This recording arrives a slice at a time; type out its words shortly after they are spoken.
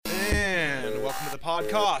welcome to the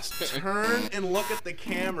podcast. Turn and look at the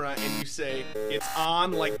camera and you say, it's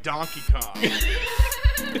on like Donkey Kong.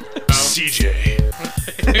 CJ.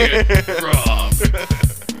 Rob.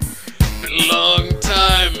 Long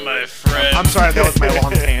time, my friend. I'm sorry that was my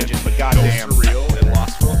long tangent, but goddamn. Ghost Real and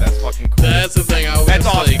Lost World, that's fucking cool. That's the thing. I was That's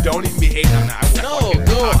awesome. like, Don't even be hating on that.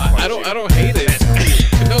 I don't hate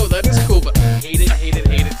it. No, that is cool, but I hate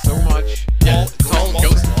it so much. Yeah, call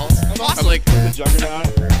Ghost Walls. awesome. I'm like, The Juggernaut,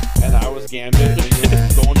 and I was Gambit, and he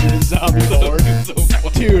was going through the zombie board. so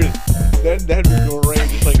funny. Dude, that'd be great.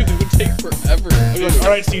 Just like, It would take forever. I'd be like, all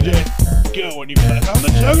right, CJ, go. And you'd be like, I'm the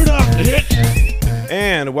Juggernaut, bitch.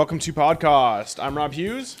 And welcome to podcast. I'm Rob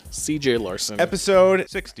Hughes. CJ Larson. Episode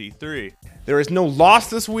 63. There is no Lost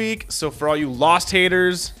this week, so for all you Lost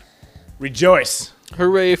haters, rejoice.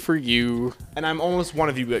 Hooray for you. And I'm almost one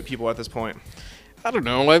of you people at this point. I don't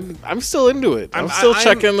know. I'm still into it. I'm still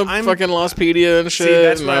checking the fucking Lostpedia and shit. See,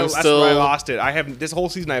 that's and where I'm that's still. where I lost it. I have this whole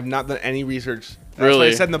season. I have not done any research. That's Really? what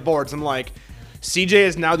I said in the boards. I'm like, CJ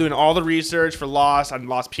is now doing all the research for Lost on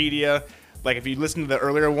Lostpedia. Like, if you listen to the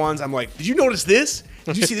earlier ones, I'm like, did you notice this?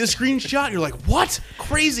 Did you see this screenshot? You're like, what?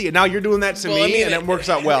 Crazy. And now you're doing that to Well, me, and it works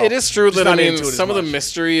out well. It is true Just that, not into it as some of the much.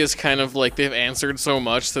 mystery is kind of like they've answered so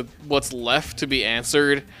much that what's left to be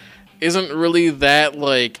answered isn't really that,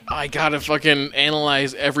 like, I gotta fucking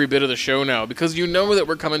analyze every bit of the show now, because you know that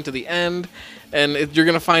we're coming to the end, and you're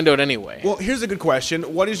gonna find out anyway. Well, here's a good question.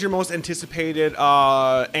 What is your most anticipated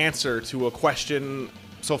answer to a question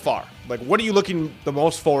so far? Like, what are you looking the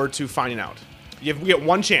most forward to finding out? We get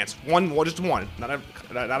one chance. Just one. Not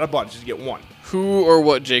a bunch. Just get one. Who or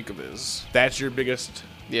what Jacob is. That's your biggest.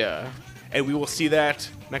 Yeah. And we will see that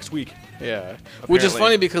next week. Yeah. Which is Apparently.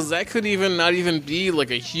 funny because that could not even be like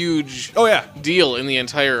a huge Oh, yeah. deal in the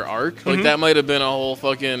entire arc. Like that might have been a whole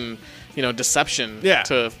fucking, deception Yeah.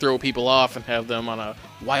 to throw people off and have them on a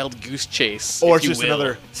wild goose chase. Or if it's you just will.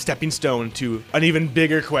 another stepping stone to an even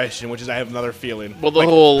bigger question, which is I have another feeling. Well, the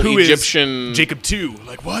whole who is Egyptian- Jacob 2.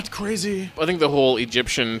 Like, what? Crazy. I think the whole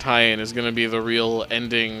Egyptian tie-in is going to be the real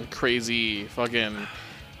ending crazy fucking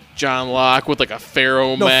John Locke with like a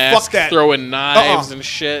pharaoh No, mask fuck that. throwing knives Uh-uh. and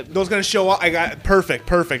shit. Those gonna show up. I got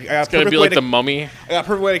perfect. I got It's going to perfect be way like the mummy. I got a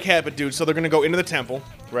perfect way to cap it, dude. So they're gonna go into the temple,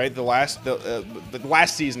 right? The last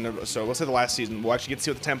season. So let's say the last season. We'll actually get to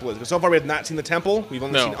see what the temple is. Because so far we have not seen the temple. We've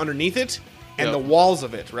only No. seen underneath it and Yep. the walls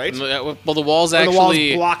of it, right? Well, the wall's Or the walls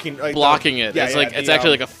actually blocking, like, blocking the- it. yeah, It's yeah, like the, it's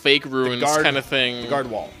actually like a fake the ruins guard- kind of thing. The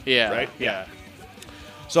guard wall. Yeah. Right. Yeah.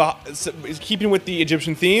 So it's keeping with the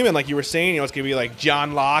Egyptian theme, and like you were saying, it's gonna be like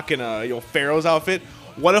John Locke in a Pharaoh's outfit.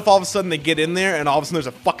 What if all of a sudden they get in there and all of a sudden there's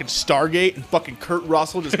a fucking Stargate and fucking Kurt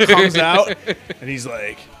Russell just comes out and he's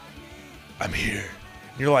like, "I'm here."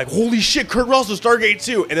 And you're like, "Holy shit, Kurt Russell, Stargate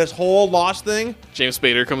too!" And this whole Lost thing, James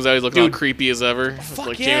Spader comes out. He's looking all Dude. creepy as ever. fuck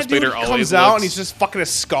like yeah, James dude. Spader He always comes out looks. and he's just fucking a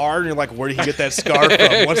scar, and you're like, "Where did he get that scar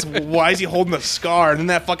from? Why is he holding the scar?" And then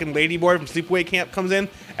that fucking ladyboy from Sleepaway Camp comes in,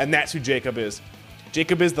 and that's who Jacob is.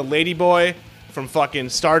 Jacob is the ladyboy from fucking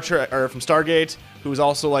Star Trek or from Stargate, who's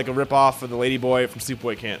also like a ripoff of the ladyboy from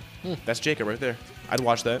Sleepaway Camp. That's Jacob right there. I'd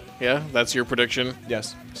watch that. Yeah, that's your prediction.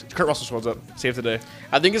 Yes. Kurt Russell shows up. Save the day.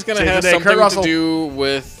 I think it's gonna Save the have day, Kurt something to Russell. do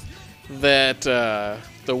with that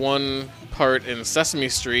the one part in Sesame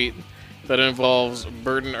Street that involves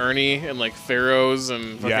Bert and Ernie and like pharaohs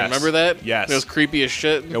and fucking Yes. remember that? Yes. It was creepy as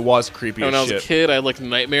shit. It was creepy When as I was shit. a kid, I had like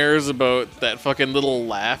nightmares about that fucking little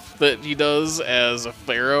laugh that he does as a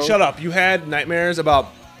pharaoh. Shut up. You had nightmares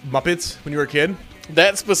about Muppets when you were a kid?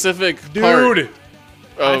 That specific Dude! part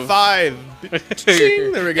High of five.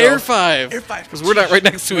 Ching, there we go. Air five. Air five. Because we're not right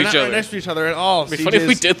next to We're each not other. right next to each other at all. It'd be funny if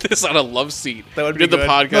we CJ's did this on a love seat. That would we be did the good.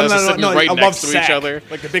 podcast just sitting right a next love to sack. each other.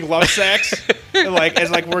 Like the big love sacks. And like as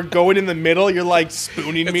like we're going in the middle, you're like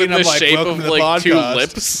spooning It's me, in and I'm the like, shape "Welcome of, to the like, two podcast."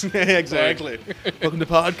 lips. Yeah, exactly. Welcome to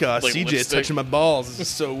podcast. Like CJ is lipstick. touching my balls. This is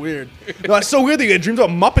so weird. No, it's so weird that you had dreams about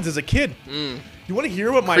Muppets as a kid. You want to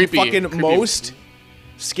hear what my Creepy. fucking Creepy. most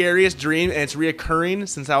scariest dream, and it's reoccurring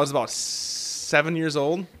since I was about 7 years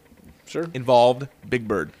old, Sure. involved Big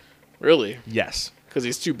Bird. Really? Yes. Because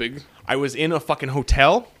he's too big. I was in a fucking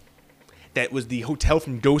hotel that was the hotel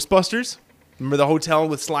from Ghostbusters. Remember the hotel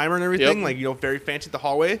with Slimer and everything? Yep. Like, very fancy, the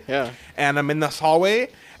hallway? Yeah. And I'm in this hallway,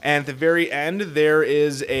 and at the very end, there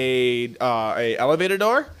is a elevator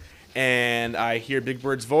door, and I hear Big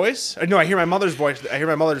Bird's voice. No, I hear my mother's voice.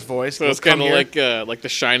 So it's kind of like The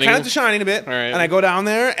Shining. kind of The Shining a bit. All right. And I go down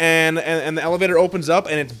there, and the elevator opens up,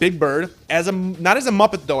 and it's Big Bird not as a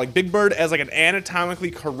Muppet though, like Big Bird as like an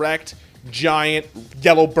anatomically correct giant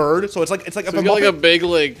yellow bird. So it's like So you got like a big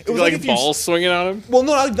like was like like if you ball swinging on him. well,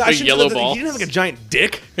 no, I shouldn't yellow say that. ball? He didn't have like a giant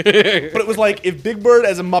dick, but it was like if Big Bird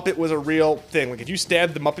as a Muppet was a real thing. Like if you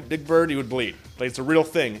stabbed the Muppet Big Bird, he would bleed. Like it's a real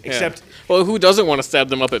thing. Yeah. Except, well, who doesn't want to stab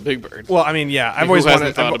them up at Big Bird? well, I mean, yeah, I've who always hasn't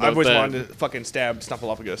wanted. thought I've about always that? wanted to fucking stab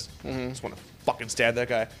Snuffleupagus. Just want to fucking stab that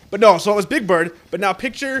guy. But no, so it was Big Bird. But now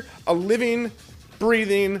picture a living,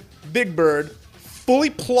 breathing Big Bird, fully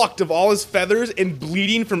plucked of all his feathers and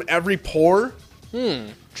bleeding from every pore,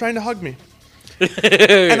 trying to hug me.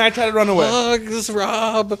 And I tried to run away. Hugs,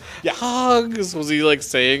 Rob. Yeah. Hugs. Was he like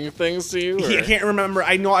saying things to you? I or- can't remember.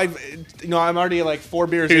 I know I'm already like 4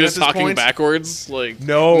 beers He in was at just this talking point. backwards, like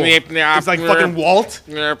No, Nip, nap, it's like nip, fucking Walt.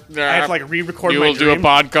 nip, I have nap. to like re-record You my will do a dream.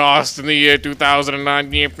 podcast in the year 2009.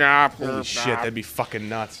 Nip, nap, Holy nip, shit, nap. that'd be fucking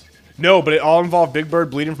nuts. No, but it all involved Big Bird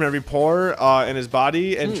bleeding from every pore in his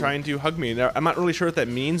body and trying to hug me. Now, I'm not really sure what that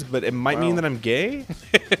means, but it might mean that I'm gay.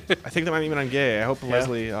 I think that might mean I'm gay. I hope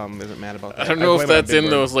Leslie isn't mad about that. I don't know if blame it on that's Big in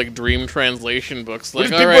Bird. those like dream translation books. What Like,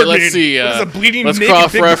 does all Big right, Bird let's mean? see. What is a bleeding let's naked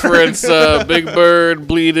Big Bird? cross-reference Big Bird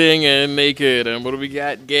bleeding and naked, and what do we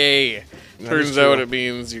got? Gay. Turns is out true. it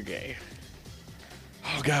means you're gay.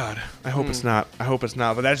 Oh God, I hope it's not. I hope it's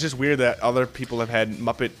not. But that's just weird that other people have had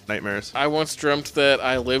Muppet nightmares. I once dreamt that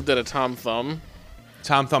I lived at a Tom Thumb.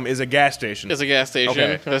 Tom Thumb is a gas station. It's a gas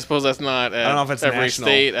station. Okay. I suppose that's not at I don't know if it's every national.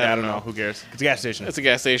 state. Yeah, I don't know. Who cares? It's a gas station. It's a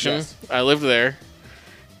gas station. Yes. I lived there,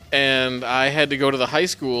 and I had to go to the high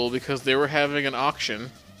school because they were having an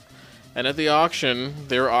auction, and at the auction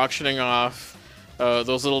they were auctioning off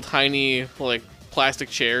those little tiny like plastic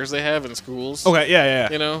chairs they have in schools. Okay,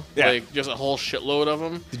 yeah. You know, Yeah. like just a whole shitload of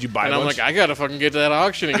them. Did you buy And a I'm bunch? like, I gotta fucking get to that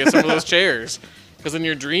auction and get some of those chairs, because in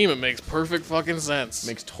your dream it makes perfect fucking sense.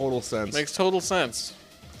 Makes total sense. Makes total sense.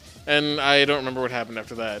 And I don't remember what happened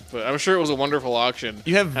after that, but I'm sure it was a wonderful auction.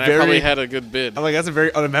 You have and very- I probably had a good bid. I'm like, that's a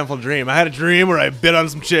very uneventful dream. I had a dream where I bid on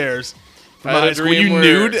some chairs. I had a Were dream you where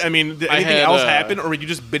nude? I mean, did I anything had, else happen, or were you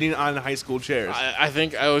just bidding on high school chairs? I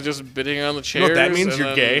think I was just bidding on the You chairs. know what that means? and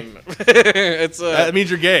You're then- it's that means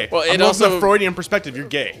you're gay. Well, it I'm also also- a Freudian perspective. You're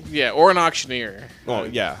gay. yeah, or an auctioneer. Well,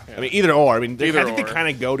 yeah. I mean, either or. I mean, Either I think or. they kind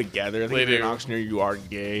of go together. I think They if you're do. an auctioneer, you are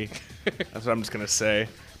gay. That's what I'm just gonna say.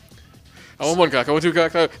 I want one cock. I want two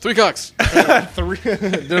cocks. Three cocks. Three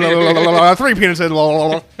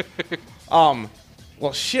penises.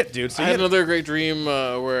 Well, shit, dude. So I you had had- another great dream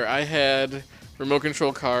where I had remote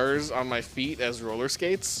control cars on my feet as roller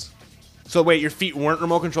skates. So wait, your feet weren't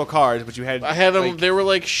remote control cars, but you had. I had them. like, They were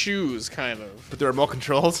like shoes, kind of, but they were remote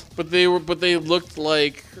controls. but they looked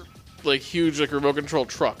like huge like remote control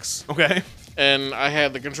trucks. Okay. And I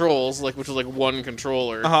had the controls, like which was like one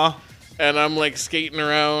controller. Uh huh. And I'm like skating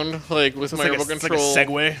around like with my remote It's like control. a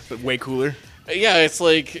Segway, but way cooler. Yeah, it's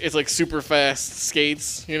like super fast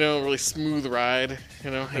skates, you know, really smooth ride,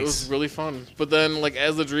 you know. It was Nice. really fun. But then like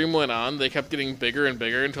as the dream went on, they kept getting bigger and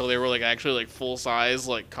bigger until they were like actually like full size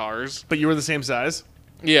like cars. But you were the same size.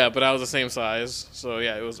 Yeah, but I was the same size. So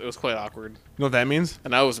yeah, it was quite awkward. You know what that means?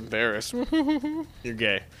 And I was embarrassed. You're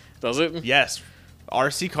gay. Does it? Yes.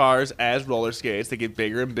 RC cars as roller skates, they get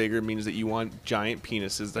bigger and bigger, means that you want giant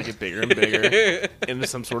penises that get bigger and bigger into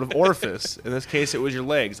some sort of orifice. In this case, it was your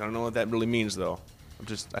legs. I don't know what that really means, though. I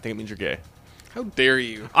think it means you're gay. How dare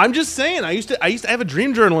you? I'm just saying. I used to have a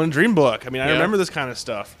dream journal and dream book. I mean, I Yeah. remember this kind of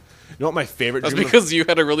stuff. You know what my favorite That's dream because you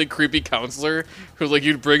had a really creepy counselor who like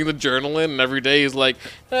you'd bring the journal in and every day he's like,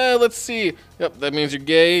 let's see. Yep, that means you're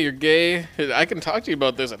gay, you're gay. I can talk to you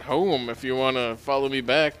about this at home if you want to follow me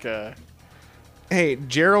back. Hey,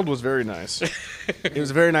 Gerald was very nice. He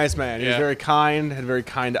was a very nice man. He was Yeah. very kind, had very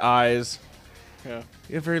kind eyes. Yeah.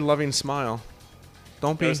 He had a very loving smile.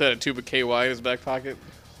 Don't He be. always had a tube of KY in his back pocket.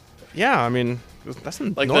 Yeah, I mean, that's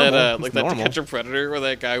Like normal. that, It's like that To normal. Catch a Predator, where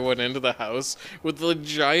that guy went into the house with the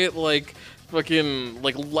giant, like, fucking,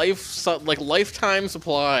 like lifetime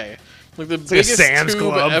supply, like the like a biggest Sam's tube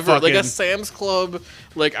Club ever, like a fucking- Sam's Club.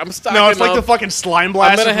 Like I'm stocking No, it's like up. the fucking slime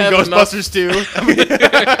blaster gonna from have Ghostbusters 2.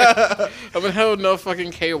 I'm gonna have enough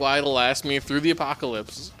fucking KY to last me through the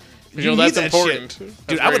apocalypse. You know need that's that important, shit. That's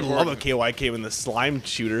Dude, I very would love a important. KY came in the slime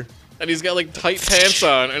shooter. And he's got like tight pants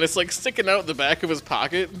on, and it's like sticking out the back of his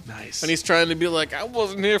pocket. Nice. And he's trying to be like, I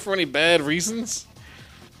wasn't here for any bad reasons.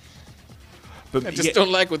 But I just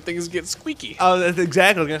don't like when things get squeaky. Oh, that's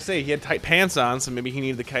exactly. I was gonna say he had tight pants on, so maybe he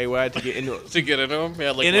needed the KY to get into it. To get into him,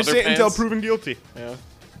 yeah, like Innocent leather until pants. proven guilty. Yeah.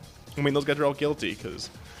 I mean, those guys are all guilty because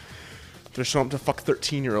they're showing up to fuck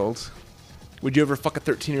 13-year-olds. Would you ever fuck a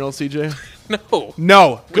 13-year-old, CJ? No,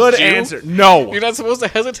 No. Good you? answer. No. you're not supposed to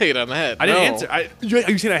hesitate on that. I didn't No. answer.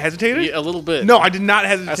 Are you saying I hesitated? Yeah, a little bit. No, I did not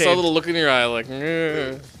hesitate. I saw a little look in your eye, like.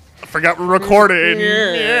 I forgot we're recording.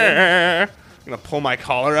 Yeah. Yeah. gonna pull my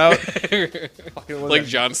collar out. Fucking Like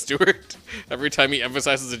Jon Stewart. Every time he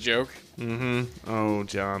emphasizes a joke. Oh,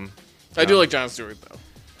 John. I do like Jon Stewart though.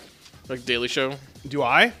 Like Daily Show. Do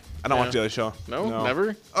I? I don't Yeah. watch Daily Show. No,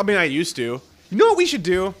 never. I mean, I used to. You know what we should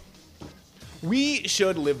do? We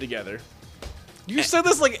should live together. You said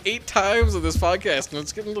this like 8 times in this podcast, and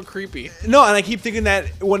it's getting a little creepy. No, and I keep thinking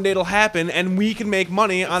that one day it'll happen, and we can make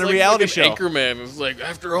money on a It's reality like show. Anchorman. It's like,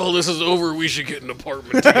 after all this is over, we should get an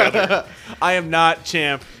apartment together. I am not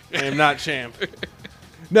champ. I am not champ.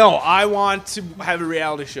 No, I want to have a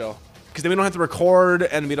reality show. Because then we don't have to record,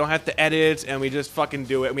 and we don't have to edit, and we just fucking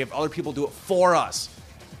do it, and we have other people do it for us.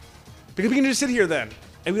 Because we can just sit here then.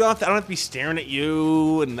 And we don't have to, I don't have to be staring at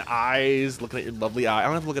you in the eyes, looking at your lovely eye. I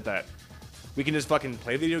don't have to look at that. We can just fucking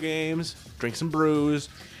play video games, drink some brews.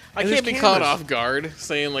 I and can't there's be caught cameras. off guard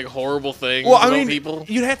saying like horrible things Well, I about mean, people.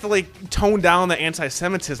 you'd have to like tone down the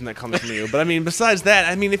anti-Semitism that comes from you. But I mean, besides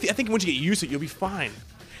that, I mean, I think once you get used to it, you'll be fine.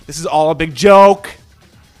 This is all a big joke.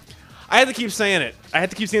 I had to keep saying it. I had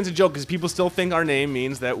to keep saying it's a joke because people still think our name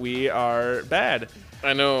means that we are bad.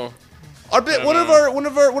 I know. One of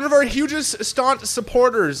our hugest staunch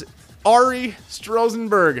supporters, Ari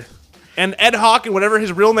Strozenberg, and Ed Hawk, and whatever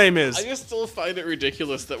his real name is. I just still find it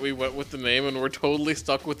ridiculous that we went with the name and we're totally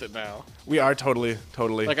stuck with it now. We are totally.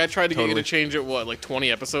 Like I tried to get you Totally. to change it, what, like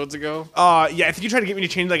 20 episodes ago? Yeah, I think you tried to get me to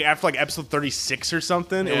change like after like episode 36 or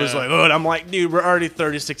something. It was Yeah. like, oh, and I'm like, dude, we're already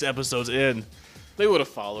 36 episodes in. They would have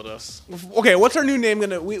followed us. Okay, what's our new name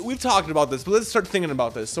gonna? We've talked about this, but let's start thinking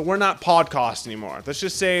about this. So we're not podcast anymore. Let's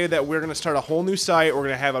just say that we're gonna start a whole new site. We're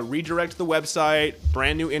gonna have a redirect to the website,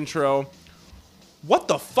 brand new intro. What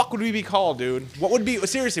the fuck would we be called, dude? What would be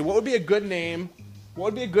seriously? What would be a good name? What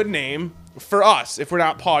would be a good name for us if we're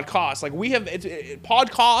not podcast? Like we have,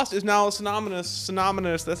 podcast is now synonymous.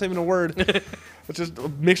 That's not even a word. It's just a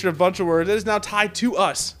mixture of a bunch of words. It is now tied to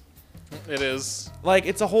us. It is. Like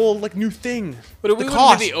it's a whole like new thing. But we the wouldn't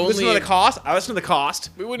cost. be the Listen to only- the cost. I listen to the cost.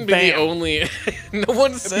 We wouldn't be Bam. the only. No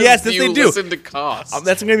one says Yes, do yes, you they do. listen to cost.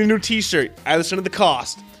 That's gonna be a new T-shirt. I listen to the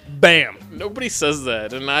cost. Bam. Nobody says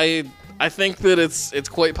that, and I think that it's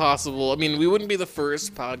quite possible. I mean, we wouldn't be the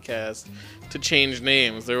first podcast to change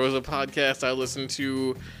names. There was a podcast I listened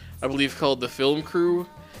to, I believe, called The Film Crew,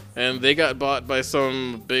 and they got bought by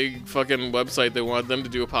some big fucking website that wanted them to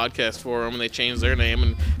do a podcast for them, and they changed their name,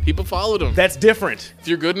 and people followed them. That's different. If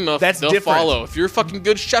you're good enough, That's they'll different. follow. If you're a fucking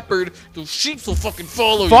good shepherd, the sheep will fucking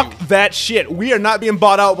follow Fuck you. that shit. We are not being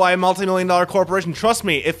bought out by a multi-million-dollar corporation. Trust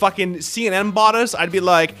me. If fucking CNN bought us, I'd be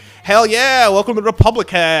like, hell yeah, welcome to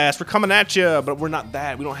Republicast. We're coming at you. But we're not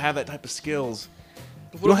that. We don't have that type of skills.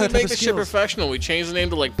 What don't if we have that type make of the shit skills. professional? We change the name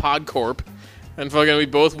to like PodCorp, and fucking we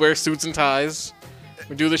both wear suits and ties.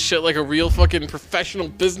 We do this shit like a real fucking professional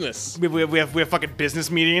business. We have fucking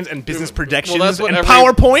business meetings and business projections that's what and every-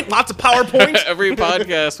 PowerPoint. Lots of PowerPoints. Every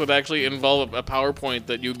podcast would actually involve a PowerPoint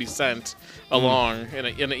that you'd be sent along in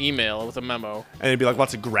an email with a memo. And it'd be like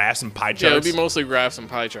lots of graphs and pie Yeah, it would charts be mostly graphs and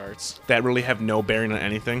pie charts. that really have no bearing on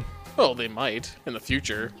anything. Well, they might in the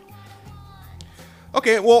future.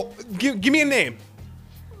 Okay, well, give me a name.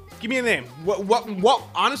 Give me a name. What?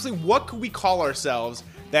 Honestly, what could we call ourselves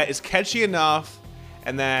that is catchy enough,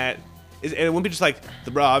 and that is? And it wouldn't be just like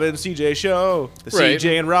the Rob and CJ show, the Right.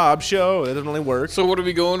 CJ and Rob show. That doesn't really work. So what are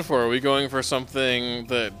we going for? Are we going for something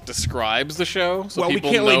that describes the show, so Well, we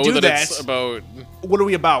people can't really know do that that. it's about? What are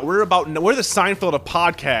we about? We're the Seinfeld of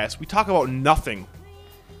podcasts. We talk about nothing.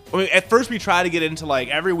 I mean, at first we try to get into like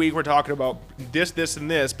every week we're talking about this,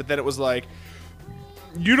 and this, but then it was like,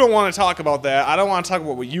 you don't want to talk about that. I don't want to talk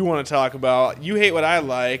about what you want to talk about. You hate what I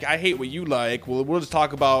like. I hate what you like. Well, we'll just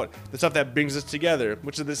talk about the stuff that brings us together,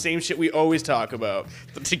 which is the same shit we always talk about.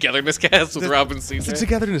 The Togetherness Cast with Rob and It's a CJ.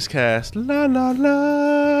 togetherness cast. La la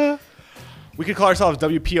la. We could call ourselves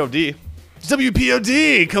WPOD.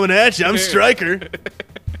 WPOD coming at you. I'm Stryker.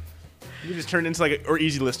 We could just turn it into like or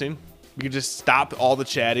easy listening. We could just stop all the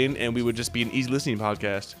chatting and we would just be an easy listening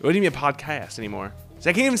podcast. It wouldn't even be a podcast anymore. So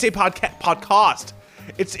I can't even say podcast.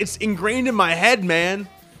 It's ingrained in my head, man.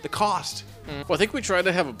 The cost. Well, I think we tried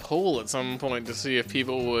to have a poll at some point to see if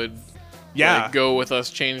people would Yeah. like, go with us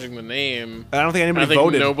changing the name. I don't think I anybody think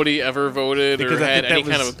voted. nobody ever voted Because or I had think that any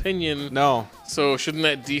kind was- of opinion. No. So shouldn't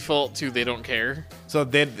that default to they don't care? So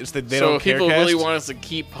it's the they So don't if care people cast? really want us to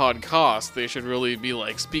keep podcast, they should really be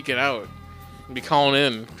like speaking out. Be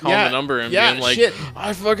calling Yeah, the number and yeah, being like, shit.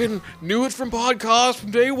 I fucking knew it from podcast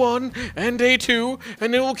from day 1 and day 2,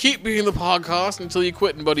 and it will keep being the podcast until you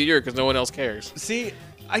quit in about a year because no one else cares. See,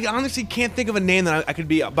 I honestly can't think of a name that I could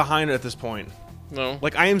be behind at this point. No.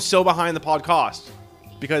 Like, I am so behind the podcast.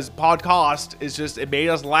 Because podcast is just, it made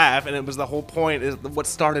us laugh, and it was the whole point, is what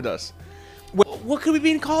started us. What could we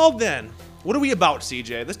be called then? What are we about,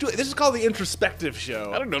 CJ? Let's do it. This is called the introspective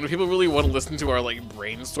show. I don't know. Do people really want to listen to our like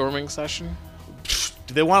brainstorming session?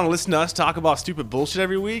 Do they want to listen to us talk about stupid bullshit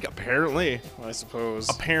every week? Apparently. I suppose.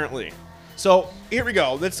 Apparently. So here we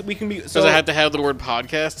go. We can be. Does So it have to have the word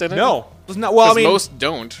podcast in it? no, it's not. Well, I 'Cause mean, most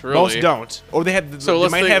don't. Really. most don't. Or they have. So they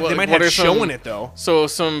let's might think, have. They what- might what have are show some- in it though. So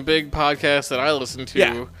some big podcasts that I listen to.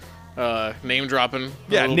 Yeah. Name dropping. a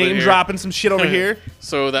Yeah, little bit name here. dropping some shit over here.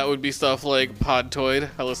 So that would be stuff like Podtoid.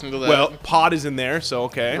 I listen to that. Well, Pod is in there, so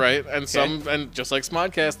okay. right, and and just like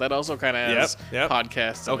Smodcast, that also kind of has Yep.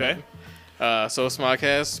 podcasts. in Okay. it. So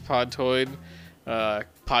Smodcast, Podtoid,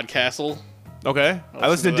 Podcastle, Okay. I listen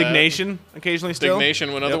listen to to that. Dignation occasionally still. Dignation.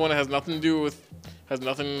 Another Yep. one that has nothing to do with, has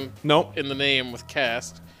nothing Nope. in the name with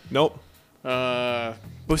cast. Nope. Uh,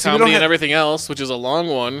 But see, we Comedy don't and have. Everything Else, which is a long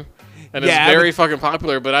one, and Yeah, it's very fucking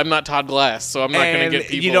popular. But I'm not Todd Glass, so I'm not going to And get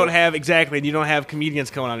people. you don't have exactly. And you don't have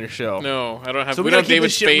comedians coming on your show. No, I don't have. So we we gotta don't have keep David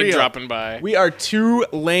this shit Spade real. dropping by. We are two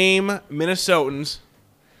lame Minnesotans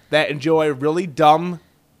that enjoy really dumb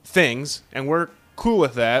things, and we're cool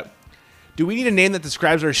with that. Do we need a name that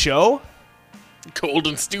describes our show? Cold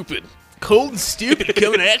and stupid. Cold and stupid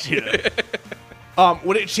coming at you.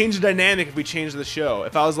 Would it change the dynamic if we changed the show?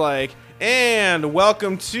 If I was like, and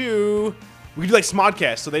welcome to, we could do like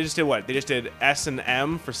Smodcast. So they just did what? They just did S and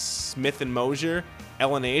M for Smith and Mosier,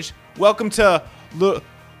 L and H. Welcome to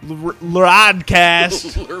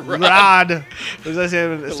Lrodcast. Lrod. What does that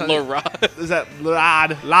say? Larod. Is that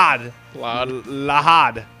Lod? Lod.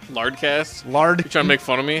 Lahad. Lardcast. Lard. You trying to make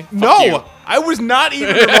fun of me? Fuck No, you. I was not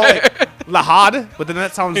even like Lahad, but then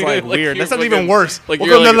that sounds like, Like weird. you're That sounds even fucking- worst. Like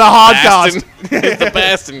Welcome you're to like the Hodcast. Bastin. It's the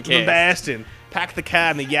Bastin The cast. Bastin. Pack the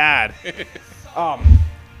cat in the yard.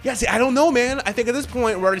 Yeah, see, I don't know, man. I think at this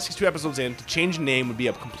point, we're already 62 episodes in. To change the name would be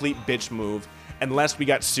a complete bitch move, unless we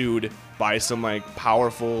got sued by some like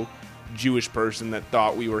powerful Jewish person that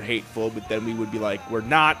thought we were hateful, but then we would be like, we're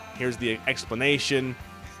not. Here's the explanation.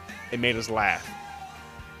 It made us laugh.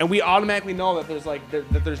 And we automatically know that there's like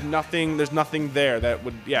that there's nothing there that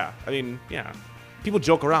would I mean people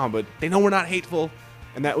joke around but they know we're not hateful,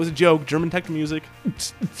 and that was a joke. German techno music.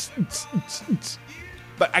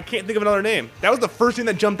 But I can't think of another name. That was the first thing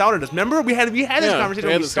that jumped out at us. Remember we had this conversation we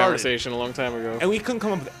when had we this started, conversation a long time ago. and we couldn't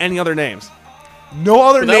come up with any other names. No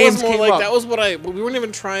other But that names was more came like up. that was what we weren't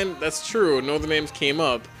even trying. That's true. No other names came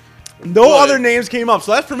up. No but other names came up.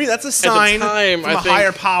 So that's for me. That's a sign time, from I a think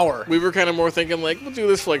higher power. We were kind of more thinking like we'll do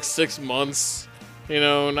this for like 6 months. You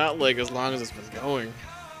know, not like as long as it's been going.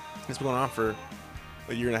 It's been going on for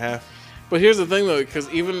a year and a half. But here's the thing though, because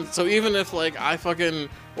even if like I fucking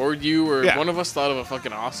or you or Yeah. one of us thought of a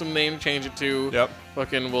fucking awesome name to change it to, Yep.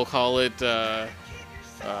 fucking we'll call it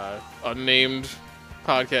unnamed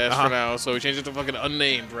podcast Uh-huh. for now. So we changed it to fucking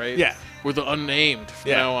unnamed, right? Yeah. We're the unnamed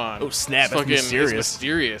from Yeah. now on. Oh, snap, It's that's fucking mysterious. It's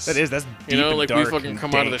mysterious. That's deep You know, and like dark we fucking and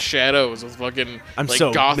come out of the dank. shadows with fucking I'm like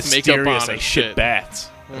so goth mysterious. makeup on I and shit shit. bats.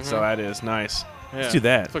 That's how that is. Nice. Yeah. Let's do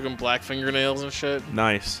that. Fucking black fingernails and shit.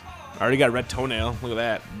 Nice. I already got a red toenail. Look at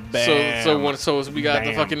that. Bam. So we got the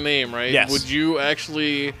Bam. fucking name, right? Yes. Would you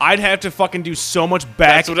actually? I'd have to fucking do so much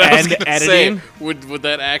back That's what I was end gonna editing. say. Would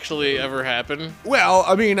that actually ever happen? Well,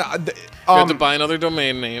 I mean, You have to buy another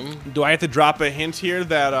domain name. do I have to drop a hint here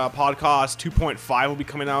that podcast 2.5 will be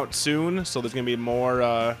coming out soon? So there's gonna be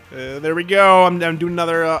more. There we go. I'm doing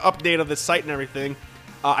another update of the site and everything.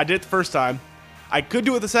 I did it the first time. I could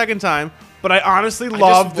do it the second time, but I honestly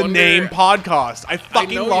love the wonder- name podcast. I fucking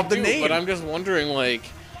I know love you the do, name. but I'm just wondering, like,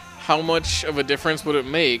 how much of a difference would it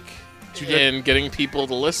make in getting people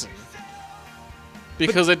to listen?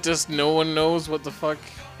 Because it just no one knows what the fuck.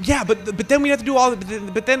 Yeah, but then we have to do all.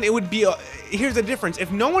 But then it would be. Here's the difference.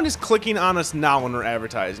 If no one is clicking on us now when we're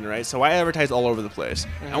advertising, right? So I advertise all over the place,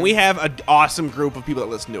 and we have an awesome group of people that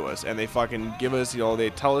listen to us, and they fucking give us, they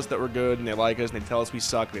tell us that we're good, and they like us, and they tell us we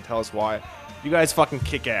suck, and they tell us why. You guys fucking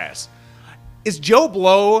kick ass. Is Joe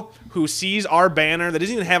Blow, who sees our banner that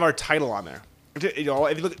doesn't even have our title on there? If you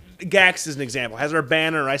look, Gax is an example. Has our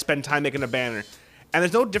banner. I spend time making a banner. And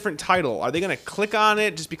there's no different title. Are they going to click on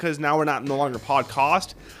it just because now we're no longer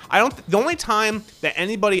podcast? I don't. The only time that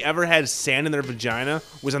anybody ever had sand in their vagina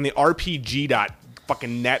was on the RPG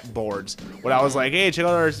net boards when I was like, "Hey, check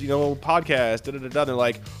out our podcast." Da, da, da, da. They're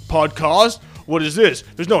like, "Podcast? What is this?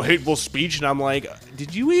 There's no hateful speech." And I'm like,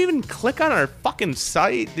 "Did you even click on our fucking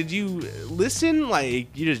site? Did you listen? Like,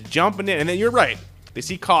 you just jumping in?" And then you're right. They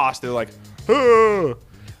see cost. They're like, "Huh."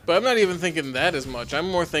 But I'm not even thinking that as much. I'm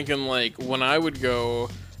more thinking like when I would go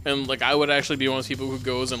and like I would actually be one of those people who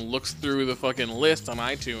goes and looks through the fucking list on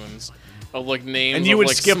iTunes of like names And you of would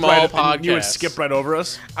like skip small right. podcasts. And you would skip right over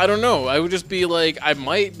us. I don't know. I would just be like, I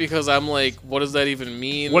might, because I'm like, what does that even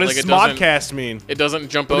mean? What does like, it doesn't- Smodcast mean? It doesn't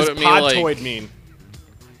jump What out does at me like. Podtoid mean?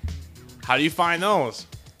 How do you find those?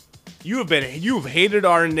 You have hated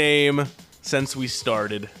our name since we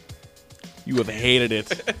started. You have hated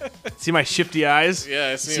it. See my shifty eyes? Yeah,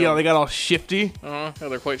 I see See how 'em. they got all shifty? Yeah,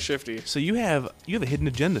 they're quite shifty. So you have a hidden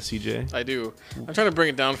agenda, CJ. I do. I'm trying to bring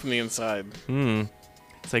it down from the inside.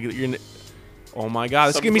 It's like you're. Oh my god,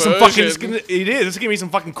 this is gonna be some fucking. Subversion. It is. This is gonna be some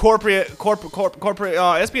fucking corporate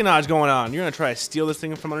espionage going on. You're gonna try to steal this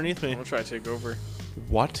thing from underneath me. I'll try to take over.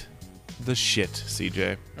 What the shit,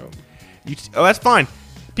 CJ? Oh. That's fine.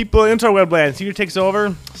 People into our webland. CJ takes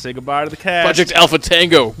over. Say goodbye to the cast. Project Alpha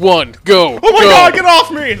Tango 1, go. Oh my go. god, get off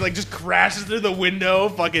me! Like just crashes through the window,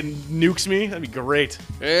 fucking nukes me. That'd be great.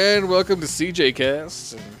 And welcome to CJ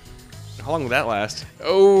Cast. How long will that last?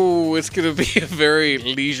 Oh, it's gonna be a very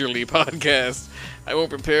leisurely podcast. I won't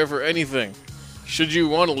prepare for anything. Should you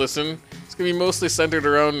want to listen, it's gonna be mostly centered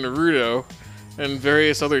around Naruto and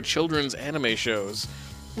various other children's anime shows.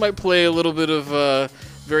 Might play a little bit of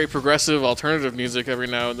very progressive alternative music every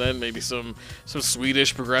now and then, maybe some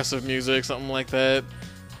Swedish progressive music, something like that.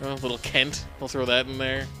 A little Kent, I'll throw that in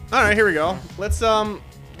there. All right, here we go. Let's there,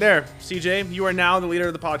 CJ. You are now the leader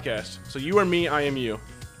of the podcast. So you are me, I am you.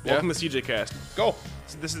 Yeah. Welcome to CJ Cast. Go.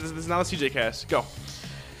 This is now the CJ Cast. Go.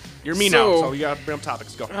 You're me So- now, so you gotta bring up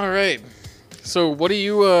topics. Go. All right. So what do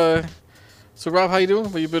you? So Rob, how you doing?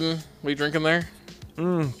 What you drinking there?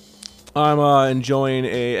 I'm enjoying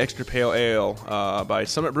a extra pale ale by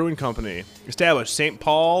Summit Brewing Company. Established St.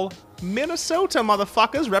 Paul, Minnesota,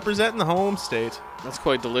 motherfuckers, representing the home state. That's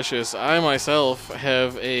quite delicious. I myself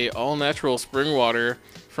have a all-natural spring water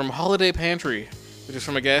from Holiday Pantry, which is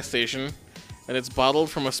from a gas station, and it's bottled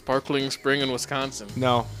from a sparkling spring in Wisconsin.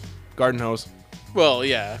 No, garden hose. Well,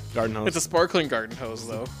 yeah. Garden hose. It's a sparkling garden hose,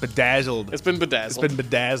 though. Bedazzled. It's been It's bedazzled. been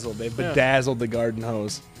bedazzled. They've Yeah. bedazzled the garden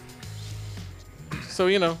hose. So,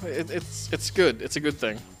 you know, it's good. It's a good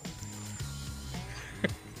thing.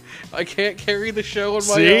 I can't carry the show on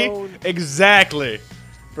my See? own. Exactly.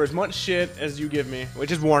 For as much shit as you give me,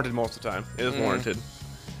 which is warranted most of the time, it is warranted.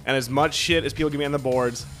 And as much shit as people give me on the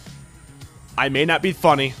boards, I may not be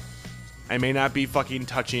funny. I may not be fucking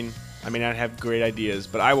touching. I may not have great ideas,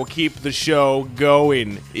 but I will keep the show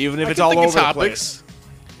going, even if I it's can all think over of the place. topics.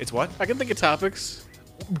 It's what? I can think of topics.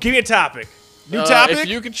 Give me a topic. New topic? If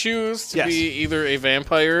you could choose to Yes. be either a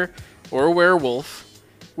vampire or a werewolf,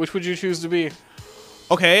 which would you choose to be?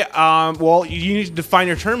 Okay, well, you need to define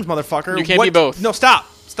your terms, motherfucker. You can't be both. No, stop.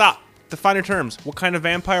 Define your terms. What kind of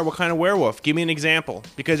vampire, what kind of werewolf? Give me an example.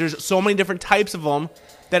 Because there's so many different types of them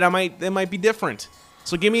that they might be different.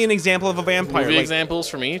 So give me an example of a vampire. Movie like- examples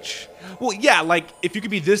from each. Well, yeah, like, if you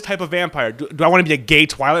could be this type of vampire, do I want to be a gay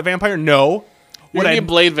Twilight vampire? No. You're Would gonna I, be a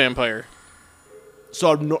Blade vampire.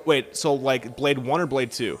 so like Blade 1 or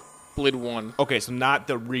Blade 2? Blade 1. Okay, so not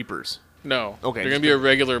the Reapers. No. Okay, You're just gonna be a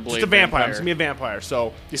regular Blade Just a vampire. I'm vampire. just gonna be a vampire.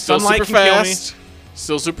 So You're still sunlight super can kill me. fast.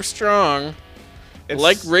 Still super strong. It's-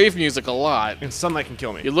 Like rave music a lot. And sunlight can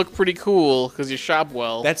kill me. You look pretty cool because you shop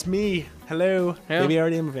well. That's me. Hello. Yeah. Maybe I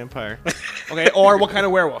already am a vampire. Okay, or what kind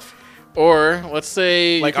of werewolf? Or let's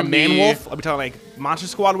say you Like a can man be- wolf? Are we talking like Monster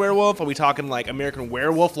Squad werewolf? Are we talking like American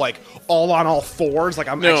Werewolf, like all on all fours? Like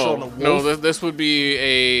I'm actually on No, the wolf. no. This would be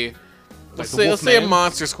a. Let's the say a Wolfman?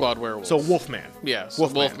 Monster Squad werewolf. So Wolfman. yes,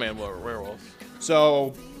 Wolfman. Wolfman werewolf.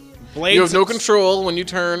 So Blade. You have no control when you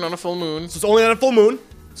turn on a full moon. So it's only on a full moon.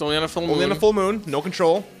 It's only on a full moon. Only on a full moon. No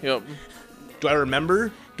control. Yep. Do I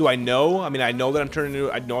remember? Do I know? I mean, I know that I'm turning into.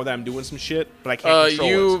 I know that I'm doing some shit, but I can't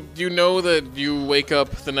control it. you know that you wake up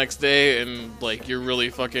the next day and like you're really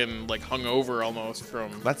fucking like hungover almost from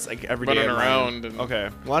That's like every day. running of my- around and okay,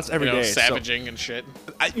 well that's every you day. know so- savaging and shit.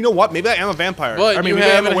 you know what? Maybe I am a vampire. But I mean, you maybe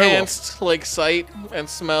I have am a werewolf. enhanced like sight and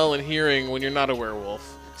smell and hearing when you're not a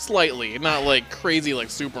werewolf. Slightly, not like crazy like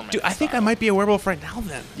Superman. Dude, I think I style. might be a werewolf right now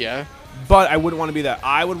then. Yeah, But I wouldn't want to be that.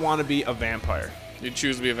 I would want to be a vampire. you'd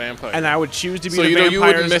choose to be a vampire. And I would choose to be So the you know you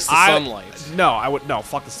vampires. wouldn't miss the sunlight. No, I would. No,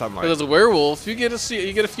 fuck the sunlight. But as a werewolf, you get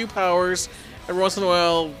a few powers. Every once in a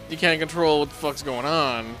while, you can't control what the fuck's going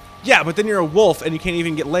on. Yeah, but then you're a wolf and you can't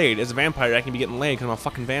even get laid. As a vampire, I can be getting laid because I'm a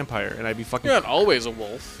fucking vampire and I'd be fucking. You're not always a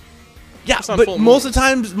wolf. Yeah, It's not but full most of moons. the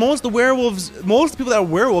times, most of the werewolves, most people that are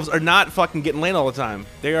werewolves are not fucking getting laid all the time.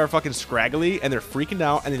 They are fucking scraggly and they're freaking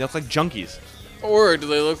out and they look like junkies. Or do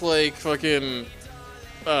they look like fucking,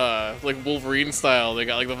 like Wolverine style? They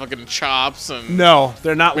got like the fucking chops and No,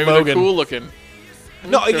 they're not maybe Logan. they're cool looking.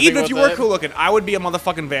 No, Ever think even if about you were that? cool looking, I would be a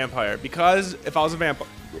motherfucking vampire because if I was a vampire,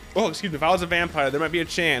 if I was a vampire, there might be a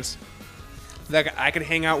chance that I could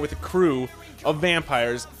hang out with a crew of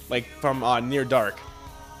vampires like from Near Dark.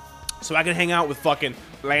 So I could hang out with fucking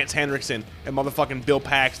Lance Henriksen and motherfucking Bill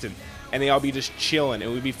Paxton, and they all be just chilling,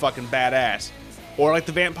 and we'd be fucking badass. Or like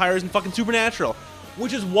the vampires in fucking Supernatural.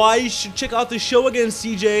 Which is why you should check out this show again,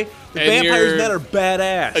 CJ. The vampires in that are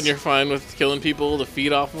badass. And you're fine with killing people to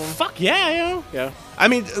feed off of them? Fuck yeah, yo. Yeah. I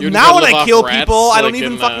mean, wouldn't now try when to live I off kill rats, people, I don't like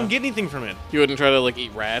even in, fucking get anything from it. You wouldn't try to like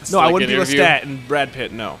eat rats? No, I like, wouldn't in be Interview? Lestat and Brad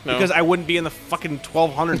Pitt, no. No? Because I wouldn't be in the fucking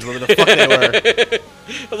 1200s, whatever the fuck they were.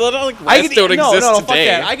 Although, like, rats don't exist fuck today.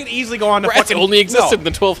 that. I could easily go on to Rats fucking... only existed in no,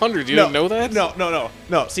 the 1200s. You didn't know that?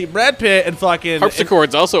 No. See, Brad Pitt and fucking...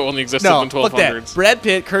 Harpsichords also only existed No, in the fuck that. 1200s. Brad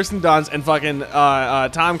Pitt, Kirsten Dunst, and fucking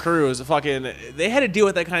Tom Cruise, fucking... They had to deal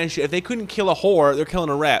with that kind of shit. If they couldn't kill a whore, they're killing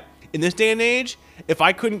a rat. In this day and age, if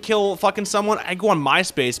I couldn't kill fucking someone, I'd go on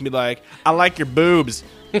MySpace and be like, I like your boobs.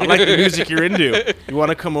 I like the music you're into. You want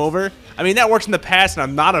to come over? I mean, that works in the past, and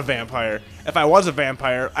I'm not a vampire. If I was a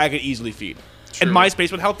vampire, I could easily feed. True. And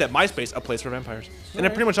MySpace would help that. MySpace, a place for vampires. And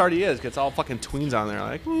it pretty much already is. 'Cause it's all fucking tweens on there.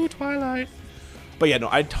 Like, ooh, Twilight. But yeah, no,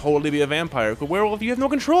 I'd totally be a vampire. But werewolf, you have no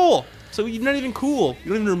control. So you're not even cool.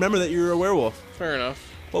 You don't even remember that you're a werewolf. Fair enough.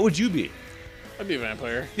 What would you be? I'd be a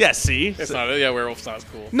vampire. Yeah, see? It's not. Yeah, werewolf's not as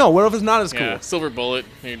cool. No, werewolf is not as cool. Yeah, silver bullet,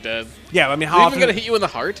 you're dead. Yeah, I mean, Is how it often... even gonna hit you in the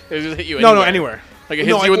heart? Or does it hit you No, anywhere? no, anywhere. Like it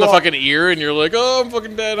hits you in the fucking ear, and you're like, oh, I'm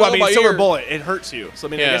fucking dead. Well, oh, I mean, my silver ear. bullet, it hurts you. So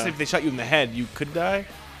I mean, I Yeah. guess if they shot you in the head, you could die.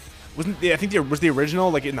 I think was the original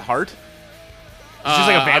like in the heart? It's just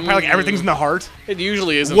like a vampire, like everything's in the heart. It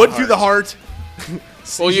usually is. Wood through the heart.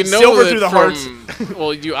 Well, you know silver that through the from,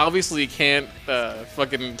 well, you obviously can't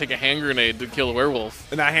fucking take a hand grenade to kill a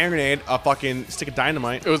werewolf. And that hand grenade, a fucking stick of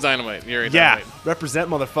dynamite. It was dynamite. You're right. Yeah, Dynamite. represent,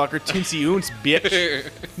 motherfucker. Toonsy oons, bitch.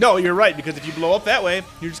 No, you're right, because if you blow up that way,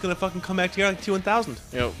 you're just gonna fucking come back together like T-1000.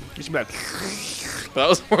 Yep. You should be like, But that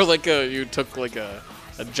was more like you took like a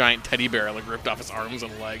giant teddy bear, like ripped off his arms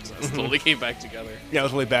and legs, and slowly came back together. yeah, it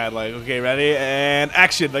was really bad. Like, okay, ready, and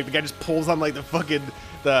action. Like the guy just pulls on like the fucking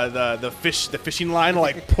the fishing line, to,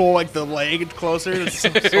 like pull like the leg closer. It's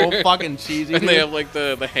so fucking cheesy. And dude. they have like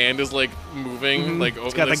the hand is like moving like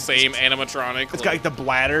over got, the like, same animatronic. It's got like the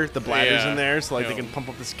bladder's Yeah. in there, so like they Yeah. can pump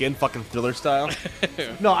up the skin, fucking Thriller style.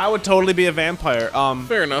 No, I would totally be a vampire.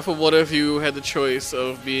 Fair enough. But what if you had the choice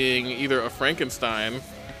of being either a Frankenstein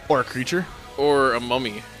Or a creature. or a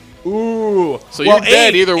mummy? Ooh. So you're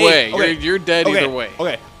dead either way. okay. You're dead Okay, either way.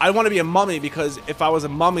 Okay. I want to be a mummy because if I was a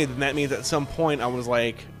mummy, then that means at some point I was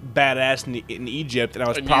like badass in Egypt, and I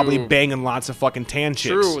was And probably you- banging lots of fucking tan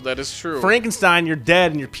chicks. True, that is true. Frankenstein, you're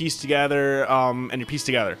dead and you're pieced together.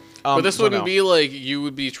 But this so wouldn't no. be like you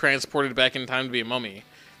would be transported back in time to be a mummy.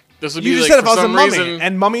 This would You be just like said if for I was a some mummy, reason.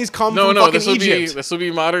 and mummies come No, from no, fucking this Egypt. would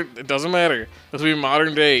be modern. It doesn't matter. This would be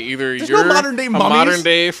modern day. Either There's you're no modern day a mummies. modern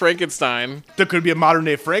day Frankenstein. There could be a modern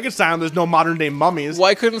day Frankenstein. There's no modern day mummies.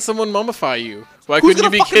 Why couldn't someone mummify you? Why Who's couldn't you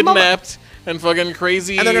gonna be fucking kidnapped and fucking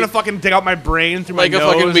crazy? And they're gonna fucking dig out my brain through like my a nose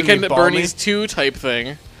fucking and Weekend be at balmy. Bernie's 2 type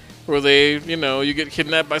thing, where they, you get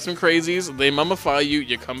kidnapped by some crazies, they mummify you,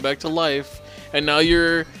 you come back to life, and now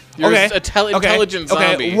you're Okay. intelligent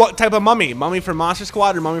zombie. Okay, what type of mummy? Mummy from Monster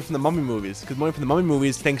Squad or mummy from the Mummy movies? Because mummy from the Mummy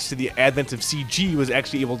movies, thanks to the advent of CG, was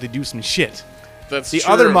actually able to do some shit. That's The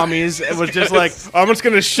true. other mummies, it was just like, I'm just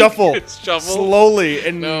gonna shuffle, Shuffle? slowly,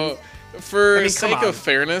 and No, for I mean, sake come on. of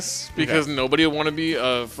fairness, because nobody would want to be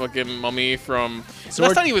a fucking mummy from. So that's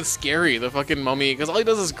we're- not even scary. The fucking mummy, because all he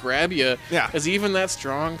does is grab you. Yeah. Is he even that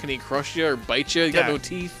strong? Can he crush you or bite you? He got Yeah. no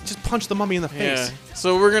teeth. just punch the mummy in the Yeah. face.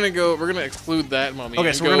 So we're gonna exclude that mummy. Okay,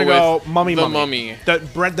 and so we're gonna go with mummy, the mummy,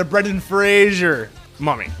 the Brendan Fraser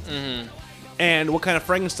mummy. Mm-hmm. And what kind of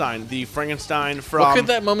Frankenstein? The Frankenstein from What could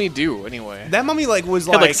that mummy do anyway? that mummy like was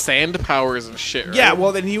Had like sand powers and shit, right? Yeah,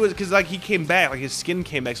 well then he was because like he came back, like his skin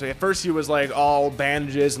came back. So at first he was like all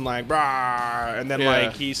bandages and like brah, and then Yeah.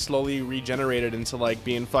 like he slowly regenerated into like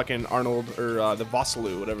being fucking Arnold or the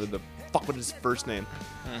Vosselu, whatever the fuck what his first name,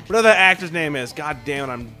 whatever that actor's name is. God damn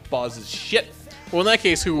it, I'm buzzed as shit. Well, in that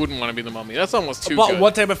case, who wouldn't want to be the mummy? That's almost too But good.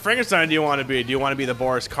 what type of Frankenstein do you want to be? Do you want to be the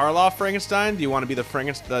Boris Karloff Frankenstein? Do you want to be the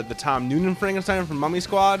the Tom Noonan Frankenstein from Mummy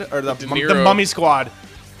Squad, or the De the Niro. Mummy Squad?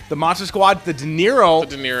 The Monster Squad, the De Niro,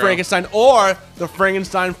 The De Niro. Frankenstein, or the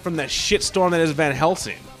Frankenstein from that shitstorm that is Van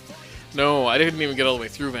Helsing. No, I didn't even get all the way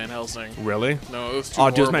through Van Helsing. Really? No, it was too Oh,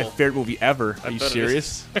 dude, it's my horrible. favorite movie ever. Are you bet it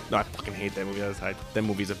serious? No, I fucking hate that movie. That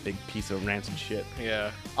movie's a big piece of rancid shit.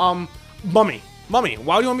 Yeah. Mummy.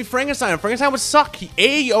 Why do you want to be Frankenstein? Frankenstein would suck.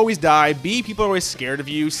 You always die. B, people are always scared of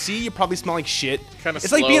you. C, you probably smell like shit. Kinda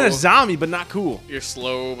It's like being a slow. zombie, but not cool. You're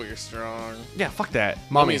slow, but you're strong. Yeah, fuck that.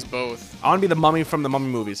 Mummy. Mummies both. I want to be the mummy from the Mummy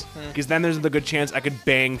movies. Because then there's the good chance I could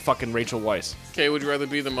bang fucking Rachel Weisz. Okay, would you rather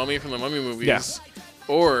be the mummy from the mummy movies? Yes.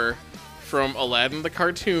 Or from Aladdin the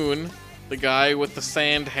cartoon, The guy with the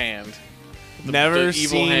sand hand. Never the evil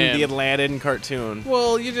seen hand. the Aladdin cartoon.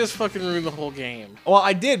 Well, you just fucking ruined the whole game. Well,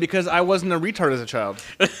 I did because I wasn't a retard as a child.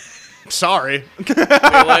 Sorry.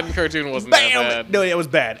 The Aladdin cartoon wasn't that bad. No, it was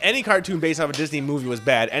bad. Any cartoon based off a Disney movie was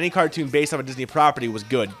bad. Any cartoon based off a Disney property was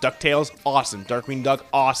good. DuckTales, awesome. Darkwing Duck,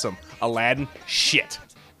 awesome. Aladdin, shit.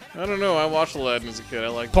 I don't know. I watched Aladdin as a kid. I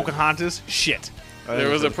liked it. Pocahontas, shit. There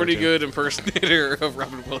was a pretty good impersonator of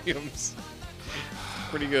Robin Williams.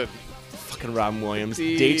 Pretty good. Fucking Robin Williams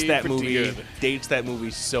Pretty- dates that pretty movie. good. Dates that movie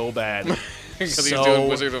so bad. Because he So- was doing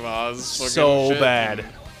Wizard of Oz. fucking so shit. bad.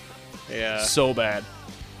 Yeah. So bad.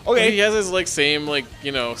 He Okay, has his like same like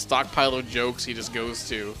stockpile of jokes he just goes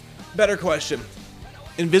to. better question.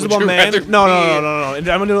 Invisible Would you Man? rather No. be-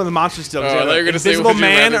 I'm gonna do the monster still. 'cause Oh, I thought you were gonna say, Invisible would you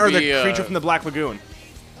Man rather or the be, creature from the Black Lagoon?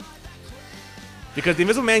 Because the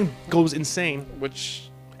Invisible Man goes insane, Which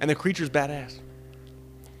and the creature's badass.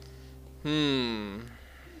 hmm.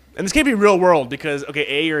 And this can't be real world because, okay,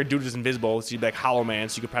 A, you're a dude who's invisible, so you'd be like Hollow Man,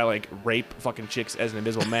 so you could probably like rape fucking chicks as an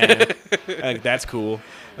invisible man. Like, that's cool.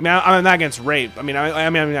 I mean, I'm not against rape. I mean,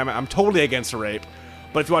 I'm totally against rape.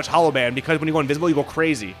 But if you watch Hollow Man, because when you go invisible, you go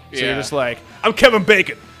crazy. So you're Yeah. just like, I'm Kevin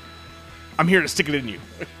Bacon. I'm here to stick it in you.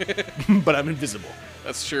 But I'm invisible.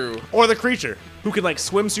 That's true. Or the creature, who can like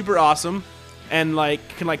swim super awesome and like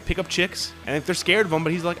can like pick up chicks. And if they're scared of him,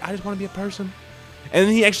 but he's like, I just want to be a person. And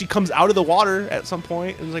then he actually comes out of the water at some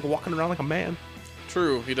point and is like walking around like a man.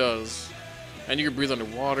 True, he does. And you can breathe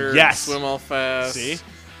underwater. Yes. Swim all fast. See?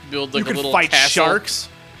 Build like You a could little fight castle sharks.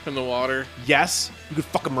 in the water. Yes. You could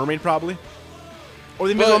fuck a mermaid probably. Or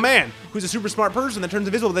the Invisible But- Man, who's a super smart person that turns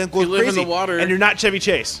invisible, then goes You live in crazy. the water. And you're not Chevy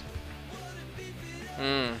Chase.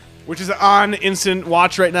 Hmm. Which is on instant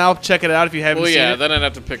watch right now. Check it out if you haven't Well, seen yeah, it. then I'd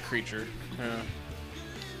have to pick creature. Yeah.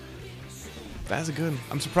 That's a good.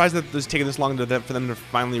 I'm surprised that it's taken this long for them to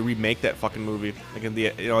finally remake that fucking movie. Like in the,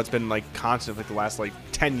 it's been like constant for like the last like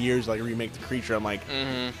 10 years. Like remake the creature. I'm like,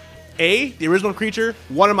 the original creature,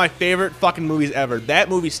 one of my favorite fucking movies ever. That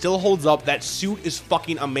movie still holds up. That suit is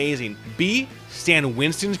fucking amazing. B, Stan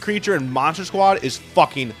Winston's creature in Monster Squad is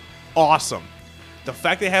fucking awesome. The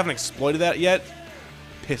fact they haven't exploited that yet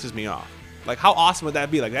pisses me off. Like, how awesome would that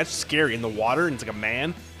be? Like, that's scary in the water and it's like a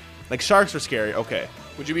man. Like, sharks are scary. Okay.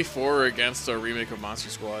 Would you be for or against a remake of Monster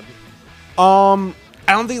Squad? I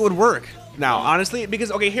don't think it would work now, honestly,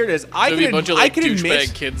 because okay, here it is. There'd be a bunch of like can douchebag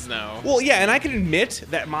admit. kids now. Well, yeah, and I can admit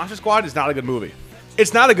that Monster Squad is not a good movie.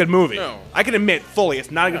 It's not a good movie. No. I can admit fully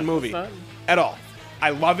it's not a good Yeah, movie it's not. at all. I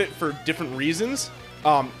love it for different reasons,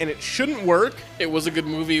 and it shouldn't work. It was a good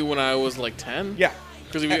movie when I was like 10. Yeah,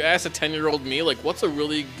 Because if you ask a 10-year-old me, like, what's a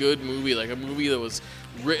really good movie? Like, a movie that was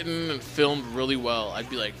written and filmed really well. I'd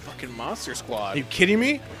be like, fucking Monster Squad. are you kidding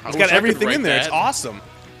me? I It's wish got I could everything write in there. It's that. awesome.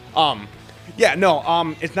 Yeah,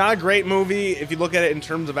 no, it's not a great movie if you look at it in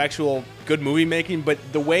terms of actual good movie making, but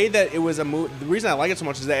the way that it was a movie, the reason I like it so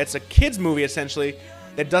much is that it's a kids movie essentially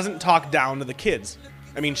that doesn't talk down to the kids.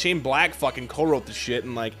 I mean, Shane Black fucking co-wrote the shit,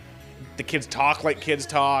 and like the kids talk like kids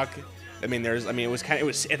talk. I mean, it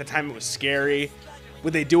was at the time it was scary.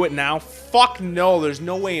 Would they do it now? Fuck no. There's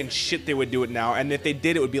no way in shit they would do it now. And if they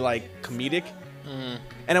did, it would be like comedic.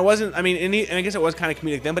 And it wasn't. I mean, and I guess it was kind of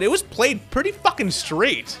comedic then, but it was played pretty fucking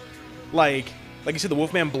straight. Like you said, the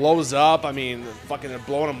Wolfman blows up. I mean, fucking they're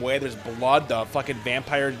blowing him away. There's blood. The fucking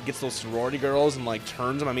vampire gets those sorority girls and like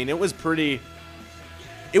turns them. I mean, it was pretty.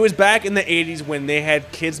 It was back in the 80s when they had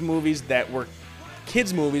kids movies that were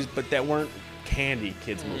kids movies, but that weren't candy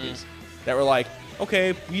kids movies. That were like,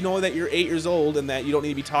 okay, you know that you're 8 years old and that you don't need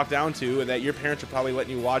to be talked down to, and that your parents are probably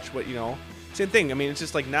letting you watch what, same thing. I mean, it's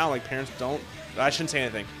just like now, like parents don't, I shouldn't say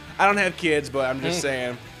anything. I don't have kids, but I'm just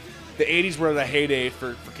saying the 80s were the heyday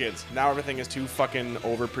for kids. Now everything is too fucking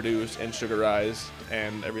overproduced and sugarized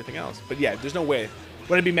and everything else. But yeah, there's no way.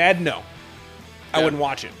 Would I be mad? No. I Yeah. wouldn't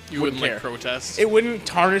watch it. You wouldn't care. like protest? It wouldn't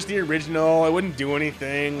tarnish the original. It wouldn't do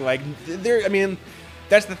anything. Like, I mean,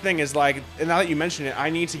 that's the thing is like, and now that you mention it, I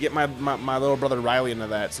need to get my little brother Riley into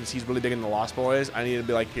that since he's really big into the Lost Boys. I need to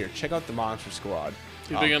be like, here, check out the Monster Squad.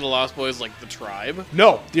 You big into Lost Boys like the Tribe?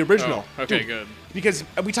 No, the original. Oh, okay, Dude, good. Because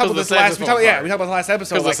we talked about the this last. We saxophone talked, yeah, part. we talked about the last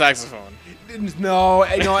episode. Because Like, the saxophone. no,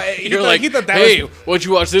 You're like, he thought that hey, was, why'd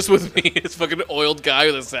you watch this with me? It's fucking oiled guy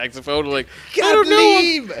with a saxophone. Like, I God, don't know.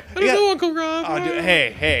 leave. I don't know, Uncle Rob. Oh, dude,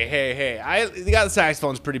 hey. He got the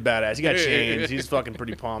saxophone's pretty badass. He got chains. He's fucking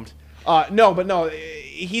pretty pumped. No,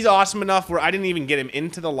 he's awesome enough where I didn't even get him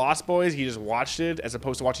into the Lost Boys. He just watched it as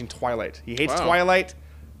opposed to watching Twilight. He hates Wow. Twilight,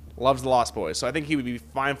 loves the Lost Boys. So I think he would be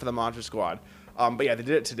fine for the Monster Squad. But yeah, they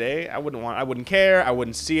did it today. I wouldn't care. I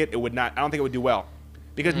wouldn't see it. It would not. I don't think it would do well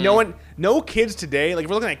because no kids today. Like if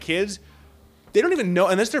we're looking at kids, they don't even know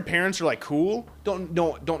unless their parents are like cool. Don't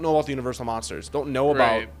know about the Universal monsters. Don't know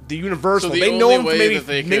about Right. the Universal. So the they know only him from way maybe that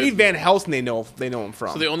they maybe could- Van Helsing. They know him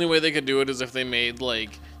from. So the only way they could do it is if they made like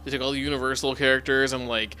they took all the Universal characters and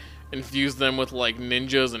like infused them with like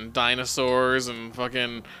ninjas and dinosaurs and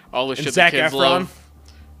fucking all the shit Zac that kids Efron. love.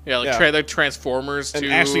 Yeah, like Yeah. like Transformers and too.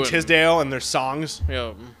 Ashley Tisdale and their songs.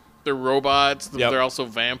 Yeah, they're robots. Yep. They're also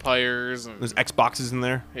vampires. And, There's Xboxes in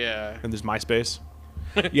there, yeah. and there's MySpace.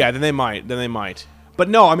 Yeah, then they might. But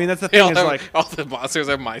no, I mean that's the thing. Is like, all the monsters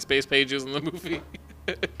have MySpace pages in the movie.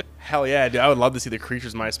 hell yeah, dude. I would love to see the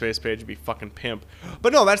Creatures MySpace page. It'd be fucking pimp.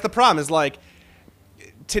 But no, that's the problem. Is like,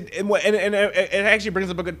 and it actually brings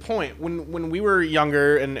up a good point. When we were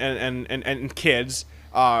younger and kids,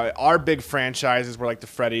 our big franchises were like the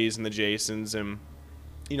Freddys and the Jasons, and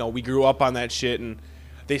you know we grew up on that shit, and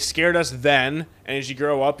they scared us then. And as you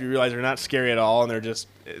grow up, you realize they're not scary at all, and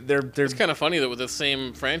they're It's kind of funny that with the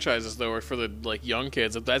same franchises though, or for the like young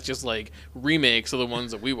kids, that's just like remakes of the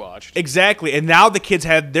ones that we watched. exactly. And now the kids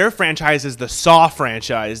have their franchises, the Saw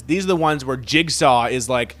franchise. These are the ones where Jigsaw is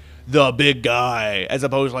like the big guy, as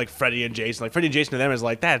opposed to like Freddy and Jason. Like Freddy and Jason to them is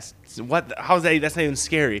like that's what? How's that? That's not even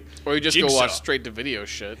scary. Or you just Jigsaw. go watch straight to video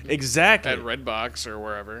shit Exactly. at Redbox or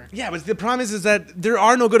wherever. Yeah, but the problem is that there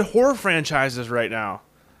are no good horror franchises right now.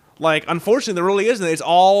 Like, unfortunately, there really isn't. It's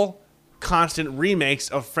all constant remakes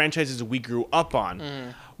of franchises we grew up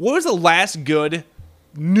on. What was the last good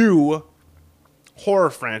new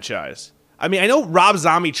horror franchise? I mean, I know Rob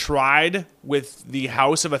Zombie tried with the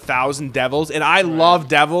House of a Thousand Devils, and I love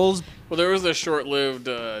devils. Well, there was a short-lived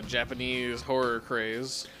Japanese horror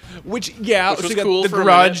craze. Which, yeah, Which so was you got cool The for a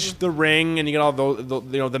Grudge, minute. The Ring, and you got all the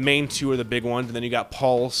you know the main two are the big ones, and then you got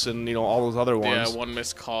Pulse and you know all those other ones. Yeah, One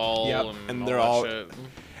Missed Call. Yep, And, and all they're that all- shit.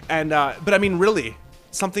 And but I mean, really,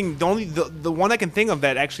 something the one I can think of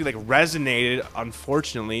that actually like resonated,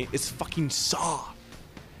 unfortunately, is fucking Saw.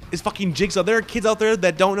 Is fucking Jigsaw. There are kids out there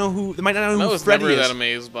that don't know who, they might not know I who was Freddy never is. that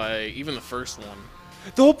amazed by even the first one.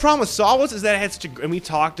 The whole problem with Saw is that it had such a, and we've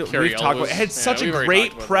talked about, Elvis. it had Yeah, such a we've already great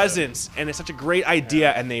talked about presence and it's such a great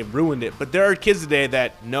idea, and they ruined it. But there are kids today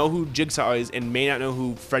that know who Jigsaw is and may not know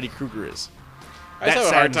who Freddy Krueger is. I just That have a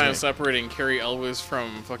hard saddens time me. separating Carrie Elvis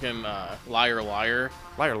from fucking Liar Liar.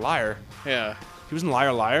 Liar, liar. Yeah. He was in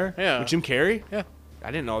Liar, Liar. Yeah. With Jim Carrey. Yeah. I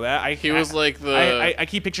didn't know that. He was like the- I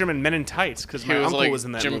keep picturing him in Men in Tights because He my was uncle like was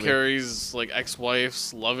in that Jim movie. Carrey's like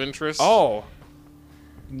ex-wife's love interest. Oh,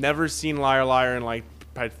 never seen Liar Liar in like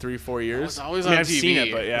probably 3-4 years. It's always I mean, on I've TV. seen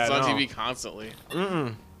it, but yeah, it's on no. TV constantly.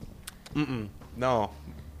 No,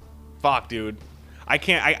 fuck, dude. I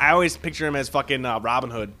can't. I always picture him as fucking Robin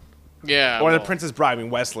Hood Yeah. or the well, Princess Bride. I mean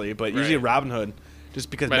Wesley, but usually Right. Robin Hood. Just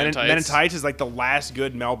because Men in Men in Tights. Tights is like the last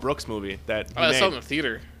good Mel Brooks movie that he Oh, I saw it in made. the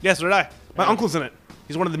theater. Yeah, so did I. My uncle's in it.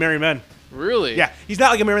 He's one of the merry men. Really? Yeah, he's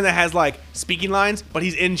not like a merry man that has like speaking lines, but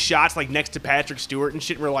he's in shots like next to Patrick Stewart and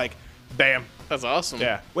shit. And we're like, bam. That's awesome.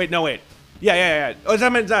 Yeah. Wait, no, wait. Yeah. Oh, it's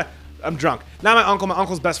not, I'm drunk. Not my uncle. My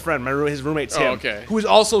uncle's best friend. His roommate Tim. Oh, okay. Who is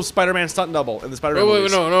also Spider-Man stunt double in the Spider-Man Wait,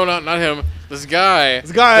 movies. no, not him. This guy.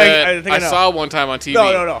 This guy, that I think I know. saw one time on TV.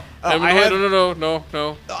 No. And I have-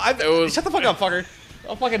 no. Shut the fuck up, fucker.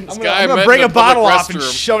 I'm guy I gonna met bring in a the public bottle off and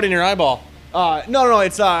restroom. shove it in your eyeball. No.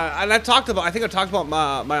 It's and I think I talked about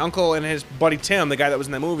my uncle and his buddy Tim, the guy that was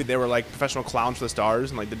in that movie. They were like professional clowns for the stars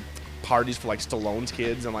and like the parties for like Stallone's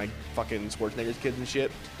kids and like fucking Schwarzenegger's kids and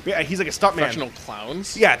shit. But yeah, he's like a stuntman. Professional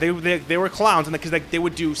clowns. Yeah, they were clowns, and because they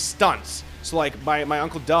would do stunts. So like my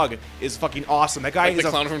uncle Doug is fucking awesome. That guy Like is the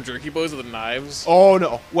a clown from Jerky Boys with the knives. oh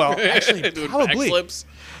no, well actually Doing probably. backflips.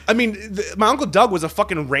 I mean, my uncle Doug was a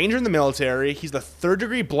fucking ranger in the military. He's the 3rd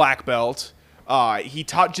degree black belt. He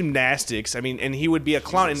taught gymnastics. I mean, and he would be a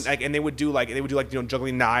clown, and they would do like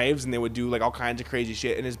juggling knives, and they would do like all kinds of crazy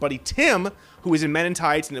shit. And his buddy Tim, who was in Men in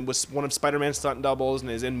Tights and was one of Spider-Man's stunt doubles and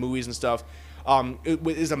is in movies and stuff,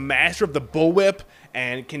 is a master of the bullwhip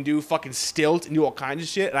and can do fucking stilt and do all kinds of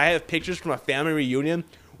shit. And I have pictures from a family reunion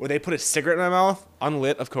where they put a cigarette in my mouth,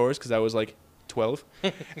 unlit, of course, because I was like 12,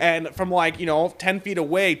 and from like 10 feet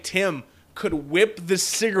away, Tim could whip the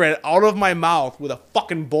cigarette out of my mouth with a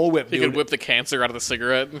fucking bullwhip, He dude. could whip the cancer out of the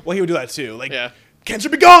cigarette. Well, he would do that too. Like, Yeah. cancer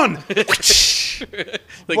be gone! Like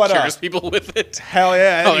But, cures people with it. Hell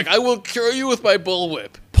yeah. Oh, like I will cure you with my bullwhip.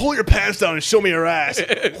 pull your pants down and show me your ass.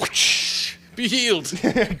 Be healed.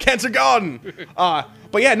 Cancer gone.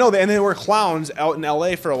 But yeah, no, and they were clowns out in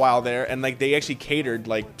LA for a while there, and like they actually catered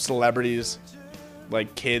like celebrities,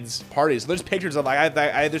 like kids parties. So there's pictures of like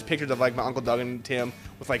there's pictures of like my uncle Doug and Tim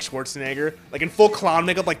with like Schwarzenegger, like in full clown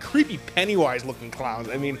makeup, like creepy Pennywise looking clowns.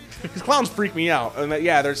 I mean, these clowns freak me out. And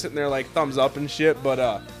yeah, they're sitting there like thumbs up and shit.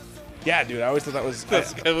 But yeah, dude, I always thought that was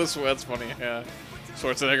That's funny. Yeah.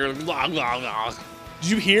 Schwarzenegger, blah, blah, blah. Did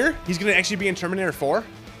you hear? He's gonna actually be in Terminator 4.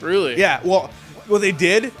 Really? Yeah. Well, what they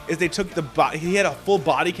did is they took he had a full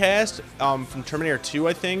body cast from Terminator 2,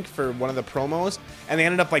 I think, for one of the promos, and they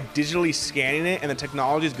ended up like digitally scanning it, and the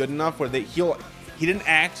technology is good enough where he didn't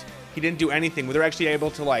act, he didn't do anything, but they're actually able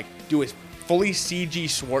to like do a fully CG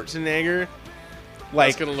Schwarzenegger.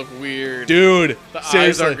 Like, That's gonna look weird. dude, The seriously.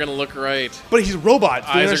 eyes aren't gonna look right. But he's a robot.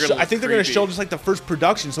 So Eyes are gonna I look think they're gonna creepy. show just like the first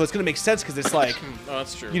production, so it's gonna make sense because it's like, Oh,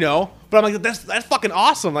 that's true. you know. But I'm like, that's fucking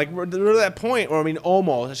awesome. Like we're at that point, or I mean,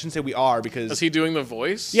 almost. I shouldn't say we are because Is he doing the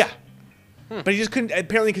voice? yeah. But he just couldn't.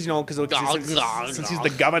 Apparently, because since he's the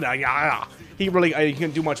governor, he really he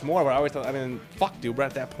couldn't do much more. But I always thought, I mean, fuck, dude, we're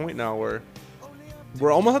at that point now where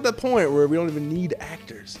we're almost at that point where we don't even need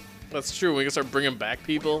actors. That's true. We can start bringing back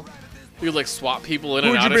people. We could like swap people in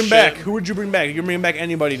Who and would you out bring of back? shit. Who would you bring back? You can bring back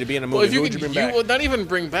anybody to be in a movie. Well, if Who you would can, you bring back? would not even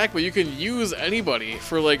bring back, but you can use anybody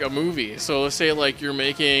for like a movie. So let's say like you're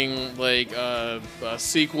making like a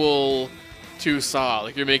sequel to Saw,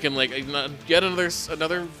 like you're making like yet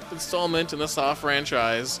another installment in the Saw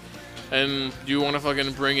franchise, and you want to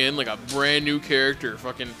fucking bring in like a brand new character,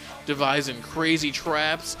 fucking devising crazy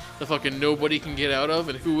traps that fucking nobody can get out of,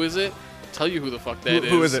 and who is it? I'll tell you who the fuck that is.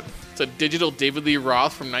 Who is it? It's a digital David Lee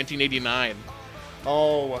Roth from 1989.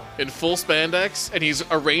 Oh, In full spandex, and he's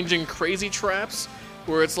arranging crazy traps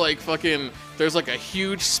where it's like fucking there's like a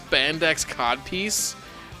huge spandex codpiece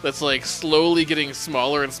that's like slowly getting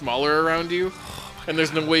smaller and smaller around you, and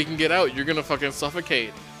there's no way you can get out. You're gonna fucking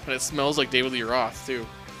suffocate, and it smells like David Lee Roth too.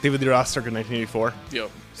 David Lee Roth circa 1984.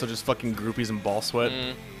 Yep. So just fucking groupies and ball sweat.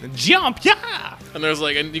 Mm. Jump, yeah. And there's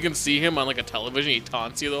like, and you can see him on like a television. He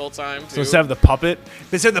taunts you the whole time too. So instead of the puppet,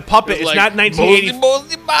 it's like, not 1980.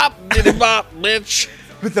 Mosey bop, diddy bop, bitch.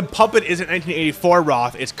 But the puppet isn't 1984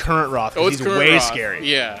 Roth. It's current Roth. 'Cause Oh, it's he's current way Roth. scary.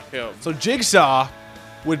 Yeah, yeah. So Jigsaw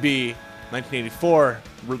would be 1984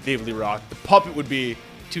 David Lee Roth. The puppet would be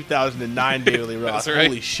 2009 David Lee Roth. That's right.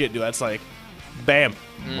 Holy shit, dude! That's like, bam,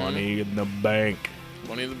 money in the bank.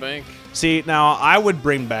 Money in the bank. See, now I would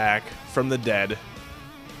bring back from the dead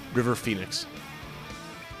River Phoenix.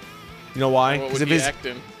 You know why? What Because would if he his act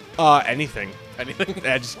in? anything, Anything?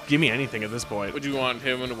 just give me anything at this point. Would you want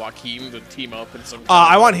him and Joaquin to team up in some?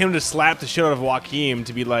 I want him to slap the shit out of Joaquin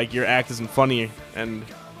to be like, your act isn't funny, and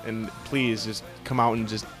please just come out and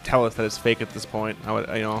just tell us that it's fake at this point. I would,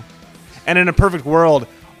 you know. And in a perfect world,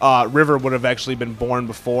 River would have actually been born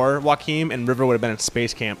before Joaquin, and River would have been in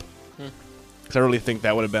Space Camp. Because I really think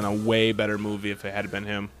that would have been a way better movie if it had been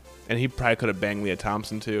him. And he probably could have banged Leah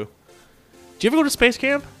Thompson too. Did you ever go to Space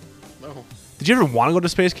Camp? No. Did you ever want to go to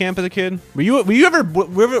Space Camp as a kid? Were you ever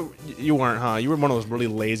you weren't, huh? You were one of those really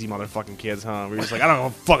lazy motherfucking kids, huh? Where you're just like, I don't know,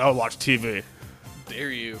 fuck, I'll watch TV.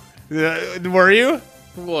 Dare you? Were you?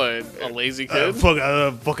 What? A lazy kid?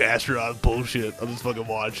 Fuck astronaut bullshit. I'll just fucking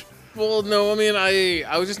watch. Well, no. I mean,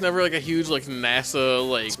 I was just never like a huge like NASA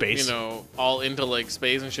like Space? you know all into like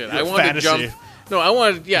space and shit. You're I wanted fantasy. to jump. No, I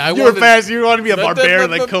wanted. Yeah, I You were wanted. fast. You want to be a barbarian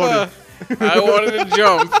like Conan. I wanted to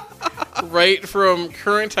jump right from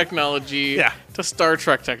current technology Yeah. to Star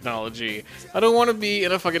Trek technology. I don't want to be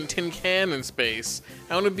in a fucking tin can in space.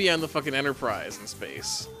 I want to be on the fucking Enterprise in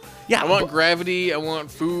space. Yeah, I want but- gravity. I want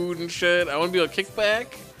food and shit. I want to be able to kick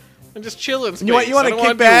back and just chill in space. You want I to don't kick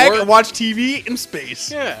wanna do back work. and watch TV in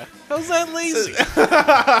space. Yeah. How's that lazy? You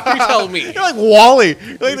tell me. You're like Wally.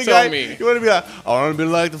 You're like You the tell guy. me. You want to be like, I want to be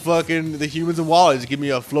like the humans in Wally. Just give me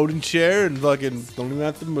a floating chair and fucking don't even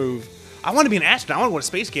have to move. I want to be an astronaut. I want to go to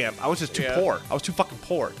space camp. I was just too Yeah. poor. I was too fucking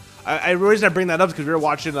poor. The reason I bring that up is because we were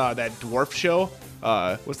watching that dwarf show.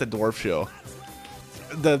 What's that dwarf show?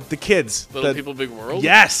 The kids. Little People, Big World?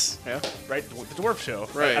 Yes. Yeah. Right, the dwarf show.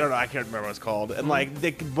 Right. I don't know. I can't remember what it's called. And like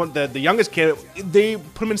the youngest kid, they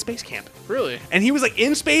put him in space camp. Really? And he was like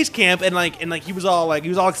in space camp, and he was all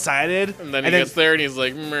excited. And then he gets there and he's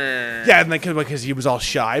like, meh. yeah, and like because he was all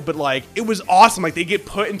shy, but like it was awesome. Like they get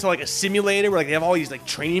put into like a simulator where like they have all these like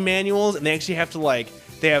training manuals, and they actually have to like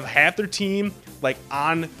they have half their team like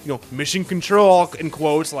on mission control in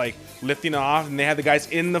quotes like lifting off, and they have the guys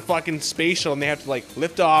in the fucking space shuttle, and they have to like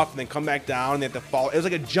lift off and then come back down, and they have to fall. It was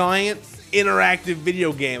like a giant interactive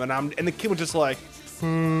video game, and the kid was just like, I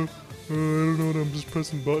don't know, I'm just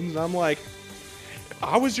pressing buttons. And I'm like, if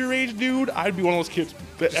I was your age, dude, I'd be one of those kids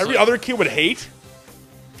that every other kid would hate.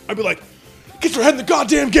 I'd be like, get your head in the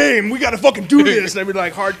goddamn game. We gotta fucking do this. And I'd be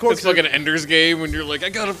like hardcore. It's like an Ender's Game when you're like, I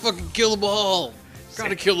gotta fucking kill them all.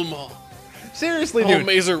 Gotta kill them all. Seriously, Oh, dude.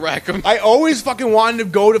 Mazer rack 'em. I always fucking wanted to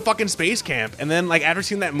go to fucking space camp, and then like after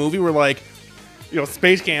seeing that movie where like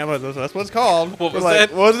Space Camp. That's what it's called. What was We're like,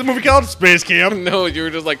 that? what was the movie called? Space Camp. No, you were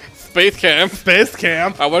just like, Space Camp. Space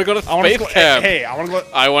Camp. I want to go to I wanna Space go- Camp. Hey, I want to go.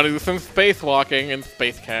 I want to do some spacewalking in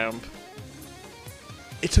Space Camp.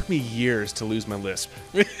 It took me years to lose my lisp.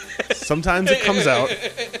 Sometimes it comes out.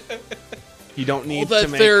 You don't All need that to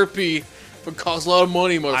make. therapy would cost a lot of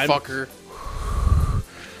money, motherfucker.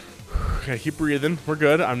 Okay, keep breathing. We're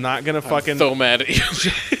good. I'm not gonna fucking. So mad at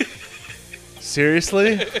you.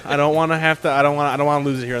 Seriously, I don't want to have to. I don't want to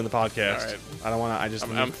lose it here on the podcast. All right. I don't want to. I just.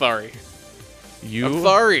 I'm sorry. you. I'm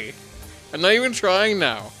sorry. I'm not even trying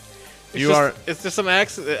now. It's You just, are- It's just an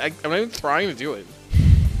accident. I'm not even trying to do it.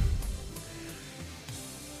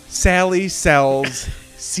 Sally sells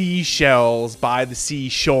seashells by the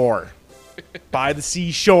seashore. By the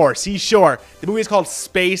seashore. Seashore. The movie is called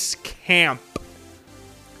Space Camp.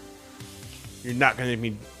 You're not going to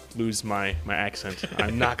make me lose my accent.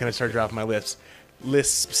 I'm not going to start dropping my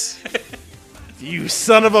lisps. You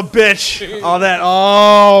son of a bitch. All that.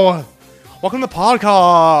 Oh. Welcome to the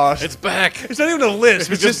podcast. It's back. It's not even a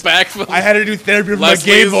lisp. It's just back. From I had to do therapy with my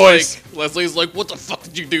gay Leslie's voice. Leslie's like, what the fuck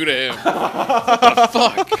did you do to him? What the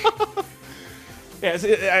fuck? Yeah,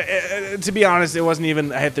 to be honest, it wasn't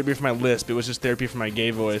even I had therapy for my lisp. It was just therapy for my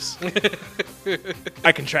gay voice.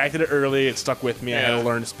 I contracted it early. It stuck with me. I had Yeah. to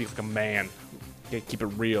learn to speak like a man. Keep it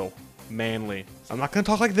real, manly. I'm not gonna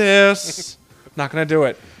talk like this. Not gonna do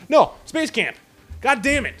it. No, Space Camp. God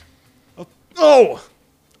damn it. Oh,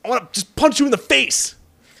 I want to just punch you in the face.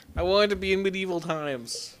 I wanted to be in medieval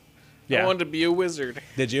times. I Yeah. wanted to be a wizard.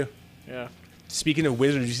 Did you? Yeah. Speaking of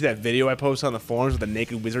wizards, did you see that video I posted on the forums with the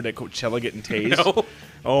naked wizard at Coachella getting tased? No.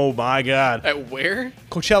 Oh my God. At where?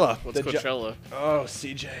 Coachella. What's Coachella? Oh,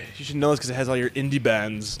 CJ, you should know this because it has all your indie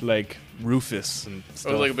bands like Rufus and Oh,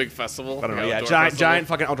 stuff. it was like a big festival. I don't know. Like Yeah, outdoor giant, festival? giant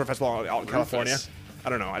fucking outdoor festival out in California. Rufus. I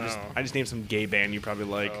don't know. I Oh. just named some gay band you probably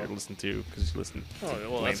like or listen to because you listen. Oh, to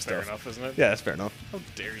well, lame that's fair stuff. enough, isn't it? Yeah, that's fair enough. How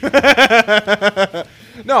dare you?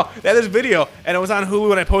 No, that is video, and it was on Hulu,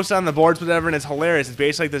 and I posted on the boards, whatever, and it's hilarious. It's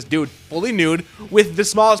basically like this dude, fully nude, with the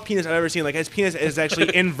smallest penis I've ever seen. Like, his penis is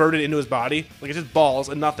actually inverted into his body. Like, it's just balls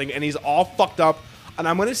and nothing, and he's all fucked up, and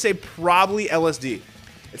I'm going to say probably LSD.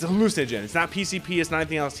 It's a hallucinogen. It's not PCP. It's not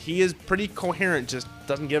anything else. He is pretty coherent, just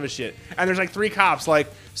doesn't give a shit. And there's like 3 cops like,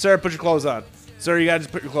 sir, put your clothes on. Sir, you gotta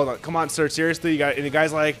just put your clothes on. Come on, sir, seriously. You got. And the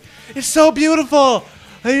guy's like, it's so beautiful.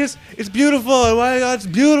 It's beautiful. Oh my God, it's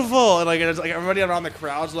beautiful. And like, it's like everybody around the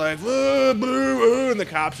crowd's like, and the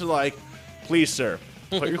cops are like, please, sir,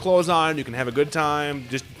 put your clothes on. You can have a good time.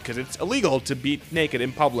 Just because it's illegal to be naked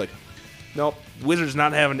in public. Nope, Wizard's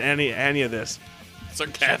not having any of this.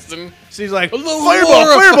 Sarcasm. So he's like,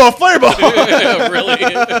 Laura. fireball. Really?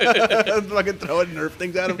 Fucking throwing Nerf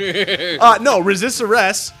things at him. No, resists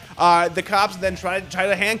arrest. The cops then try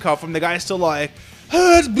to handcuff him. The guy's still like,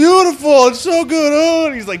 oh, it's beautiful. It's so good. Oh,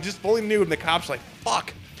 and he's like just fully nude. And the cop's like,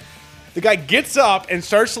 fuck. The guy gets up and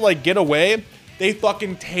starts to like get away. They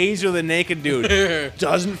fucking taser the naked dude.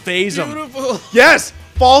 Doesn't phase him. Beautiful. Yes,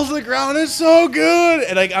 falls to the ground. It's so good.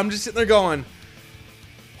 And like I'm just sitting there going,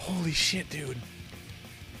 holy shit, dude.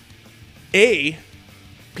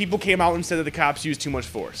 People came out and said that the cops used too much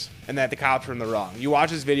force and that the cops were in the wrong. You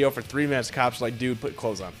watch this video for 3 minutes, the cops are like, dude, put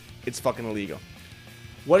clothes on. It's fucking illegal.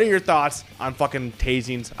 What are your thoughts on fucking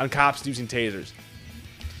tasings, on cops using tasers?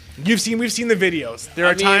 We've seen the videos. There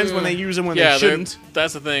are times when they use them when they shouldn't.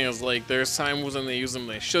 That's the thing is like there's times when they use them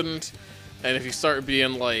they shouldn't, and if you start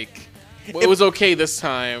being like, well, it was okay this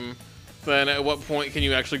time, then at what point can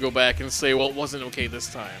you actually go back and say, well, it wasn't okay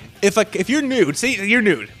this time? If you're nude, say you're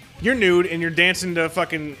nude. You're nude and you're dancing to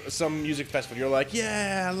fucking some music festival. You're like,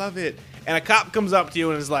 yeah, I love it. And a cop comes up to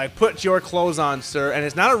you and is like, put your clothes on, sir. And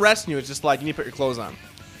it's not arresting you. It's just like, you need to put your clothes on.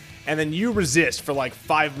 And then you resist for like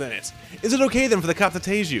 5 minutes. Is it okay then for the cop to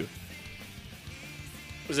tase you?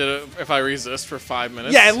 Is it if I resist for 5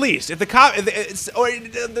 minutes? Yeah, at least. If the cop, it's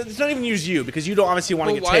not even use you because you don't obviously want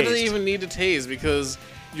to Well, get why tased. do they even need to tase? Because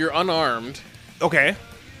you're unarmed. Okay.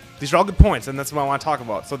 These are all good points, and that's what I want to talk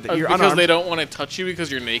about. So you're Because unarmed. they don't want to touch you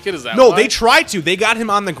because you're naked? Is that No, why? they tried to. They got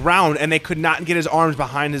him on the ground, and they could not get his arms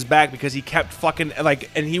behind his back because he kept fucking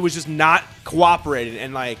like, and he was just not cooperating.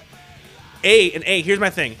 And like, here's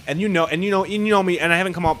my thing, and you know me, and I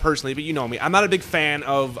haven't come out personally, but you know me. I'm not a big fan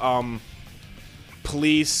of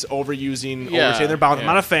police overusing, overstaying their bounds. I'm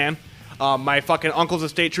yeah. not a fan. My fucking uncle's a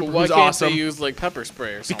state trooper Why who's can't awesome. they use like pepper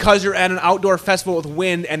spray or something? Because you're at an outdoor festival with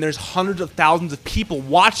wind and there's hundreds of thousands of people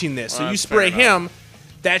watching this. So Well, you that's spray fair him,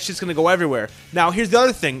 that shit's gonna go everywhere. Now here's the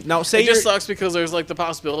other thing. Now say it just you're sucks because there's like the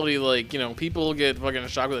possibility, like, you know, people get fucking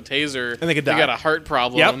shot with a taser And they could die. got a heart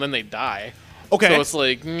problem Yep. and then they die. Okay. So it's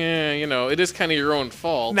like, yeah, you know, it is kind of your own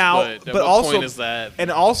fault. Now, but, but what also, point is that? and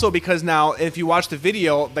also because now, if you watch the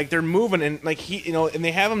video, like they're moving and like he, you know, and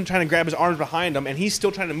they have him trying to grab his arms behind him, and he's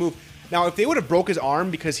still trying to move. Now, if they would have broke his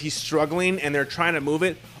arm because he's struggling and they're trying to move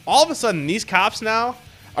it, all of a sudden these cops now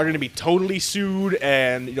are going to be totally sued,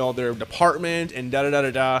 and you know their department and da da da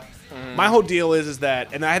da da. My whole deal is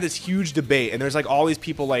that, and I had this huge debate, and there's like all these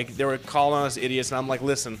people like they were calling us idiots, and I'm like,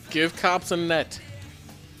 listen, Give cops a net.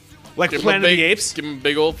 like Give 'em Planet a of big, the Apes, Give them a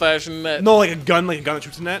big old fashioned net. no, like a gun that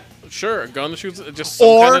shoots a net, Sure, a gun that shoots just some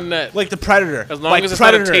or kind of net. like the Predator, as long like as it's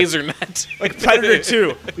Predator. not a taser net. Like Predator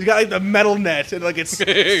 2. He's got like the metal net and like it straps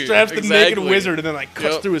the naked Exactly. wizard and then like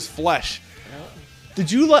cuts Yep. through his flesh. Did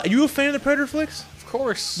you like? Are you a fan of the Predator flicks? Of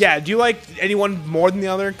course. Yeah. Do you like anyone more than the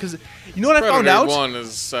other? Because you know what Predator I found out. 1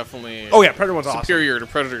 is definitely Oh yeah, Predator 1's awesome. superior to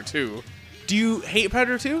Predator 2. Do you hate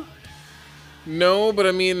Predator 2? No, but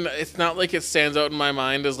I mean, it's not like it stands out in my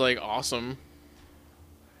mind as like awesome.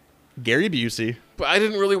 Gary Busey. But I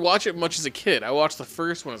didn't really watch it much as a kid. I watched the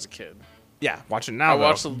first one as a kid. Yeah, watch it now. I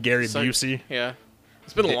watched though. the Gary sec- Busey. Yeah,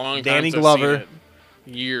 it's been a long time. Danny since I've Glover. seen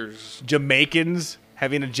it. Years. Jamaicans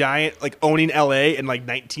having a giant like owning LA in like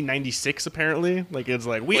 1996 apparently. Like it's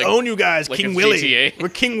like we Like- own you guys, like King it's Willie. GTA. We're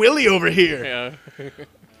King Willie over here. Yeah.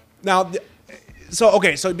 Now, so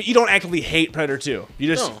but you don't actively hate Predator 2. You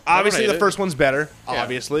just No, I don't obviously hate the it. first one's better. Yeah.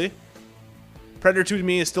 Obviously, Predator 2 to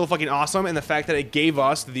me is still fucking awesome, and the fact that it gave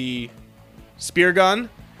us the spear gun,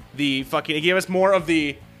 it gave us more of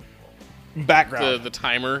the background. The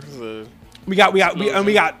timer. we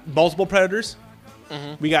got multiple Predators.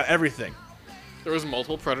 Mm-hmm. We got everything There was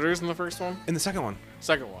multiple Predators in the first one. in the second one.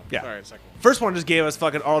 Second one. Yeah. All right, second one. First one just gave us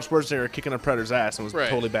fucking Arnold Schwarzenegger kicking a Predator's ass and was Right.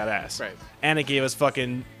 totally badass. Right. And it gave us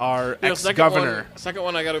fucking our You know, ex-governor. Second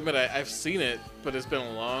one, I gotta admit, I've seen it, but it's been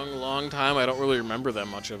a long, long time. I don't really remember that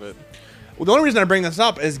much of it. Well, the only reason I bring this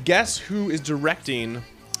up is guess who is directing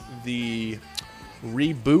the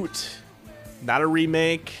reboot? Not a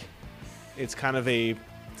remake. It's kind of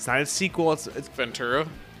it's not a sequel. It's Ventura.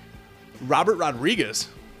 Robert Rodriguez.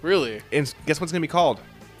 Really? And guess what's going to be called?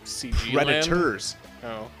 CG Predators.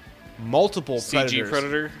 Land? Oh. Multiple CG Predators.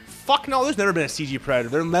 Predator? Fuck no, there's never been a CG Predator.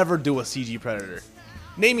 They'll never do a CG Predator.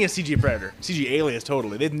 Name me a CG Predator. CG Aliens,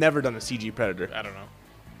 totally. They've never done a CG Predator. I don't know.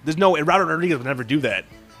 There's no way. Robert Rodriguez would never do that.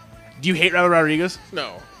 Do you hate Robert Rodriguez?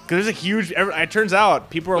 No. Because there's a huge. It turns out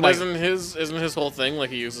people are But like. isn't his whole thing like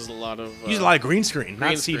he uses a lot of Use a lot of green screen, not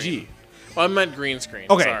green CG. screen. Well, I meant green screen.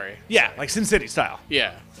 Okay. Sorry. Yeah, like Sin City style.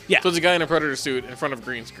 Yeah. Yeah. So it's a guy in a Predator suit in front of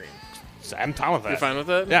green screen. So I'm fine with that. You fine with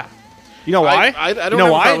that? Yeah. You know why? I don't you know have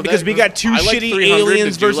a why? problem with Because that. we got two I like shitty 300.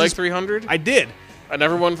 aliens Did you versus. like 300? I did. And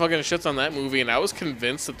everyone fucking shits on that movie, and I was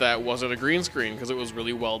convinced that that wasn't a green screen because it was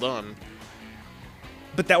really well done.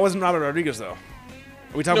 But that wasn't Robert Rodriguez though.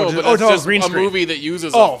 Are we talking No, about but just, that's just green a screen. movie that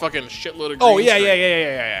uses Oh. a fucking shitload of green Oh yeah, screen.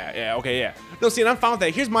 yeah. Okay, yeah. No, see, and I'm fine with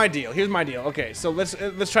that. Here's my deal. Okay, so let's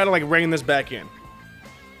try to like rein this back in.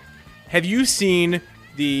 Have you seen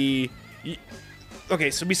the? Okay,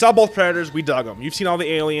 so we saw both Predators. We dug them. You've seen all the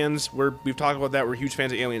Aliens. We've talked about that. We're huge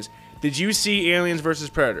fans of Aliens. Did you see Aliens versus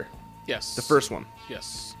Predator? Yes. The first one.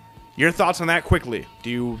 Yes. Your thoughts on that quickly? Do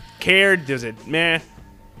you care? Does it meh?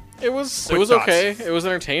 It was Quick thoughts. okay. It was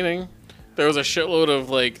entertaining. There was a shitload of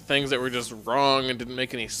like things that were just wrong and didn't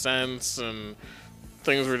make any sense, and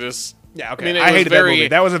things were just Yeah, okay. I mean, it I was hated very- that movie.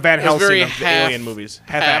 That was a Van it was very Helsing of the Alien movies.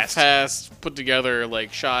 Half-assed. half-assed, put together,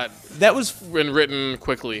 like shot That was and written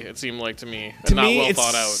quickly. It seemed like to me, to and not me. well it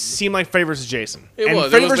thought out. seemed like Freddy vs. Jason. It and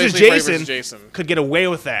was. Freddy It was vs. basically Freddy Jason versus Jason. could get away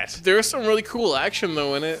with that. There was some really cool action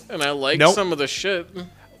though in it, and I liked Nope. some of the shit.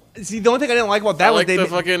 See, the only thing I didn't like about that I was liked the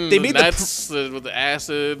fucking they made nets with the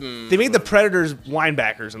acid, and they made the Predators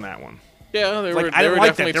linebackers in that one. yeah, they Like were. I They didn't were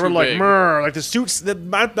like that. definitely They were too like big. Murr, like the suits.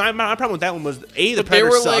 My problem with that one was A, the But they Predator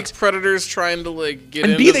were sucked, like predators trying to like get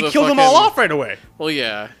and into B, they the killed them all fucking- off right away. Well,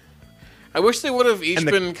 yeah. I wish they would have each And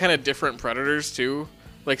the- been kind of different predators too,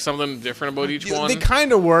 like something different about each one. They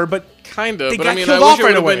kind of were, but Kind they of, but got I mean, I killed wish off it right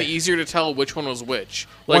would have been away. easier to tell which one was which.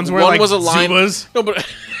 Like One's were one like was a line. Zubas. No, but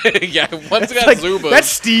yeah, one's got like, Zubas. that's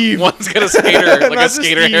Steve. One's got a skater, like a That's a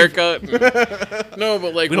skater Steve. haircut. No,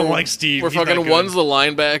 but like We don't we're- like Steve. We're He's not fucking good. one's the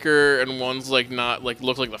linebacker, and one's like not like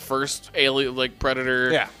looked like the first alien like predator.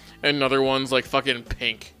 Yeah. And another one's like fucking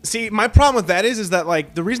pink. See, my problem with that is that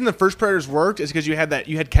like the reason the first Predators worked is because you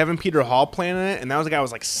had Kevin Peter Hall playing in it, and that was a guy who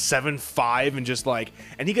was like 7'5" and just like,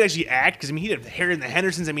 and he could actually act because I mean he did Harry and the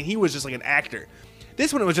Hendersons. I mean he was just like an actor.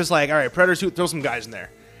 This one it was just like, all right, Predators, throw some guys in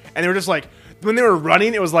there, and they were just like, when they were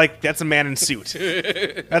running, it was like, that's a man in suit.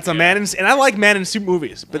 That's a man in suit. And I like man in suit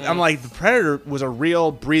movies, but I'm like, the Predator was a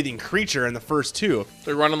real breathing creature in the first two.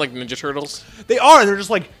 They're running like Ninja Turtles. They are. They're just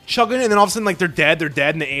like chugging, and then all of a sudden, like, they're dead,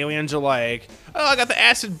 and the aliens are like, oh, I got the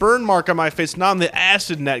acid burn mark on my face. Now I'm the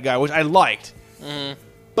acid net guy, which I liked.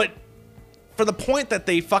 But for the point that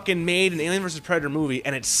they fucking made an Alien vs. Predator movie,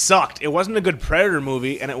 and it sucked. It wasn't a good Predator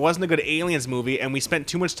movie, and it wasn't a good Aliens movie, and we spent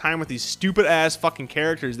too much time with these stupid-ass fucking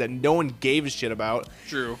characters that no one gave a shit about.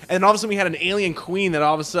 True. And then all of a sudden we had an alien queen that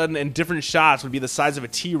all of a sudden in different shots would be the size of a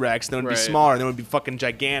T-Rex, and then it would be smaller, and then it would be fucking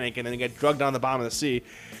gigantic, and then it get drugged down the bottom of the sea.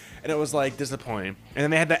 And it was, like, disappointing. And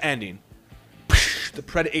then they had the ending. The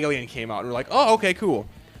Predator alien came out, and we're like, oh, okay, cool.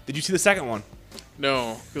 Did you see the second one?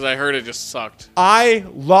 No, because I heard it just sucked. I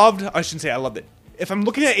shouldn't say I loved it. If I'm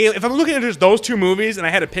looking at just those two movies and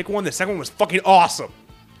I had to pick one, the second one was fucking awesome.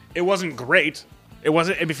 It wasn't great. It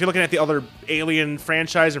wasn't. If you're looking at the other Alien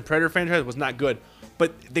franchise and Predator franchise, it was not good.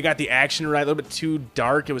 But they got the action right, a little bit too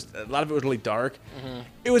dark. A lot of it was really dark.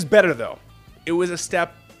 It was better though. It was a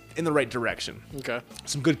step in the right direction. Okay.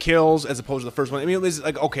 Some good kills as opposed to the first one. I mean, it was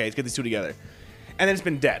like, okay, let's get these two together. And then it's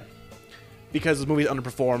been dead. Because this movie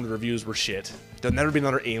underperformed, the reviews were shit. There'll never be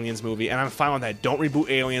another Aliens movie, and I'm fine with that. Don't reboot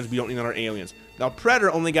Aliens, we don't need another Aliens. Now,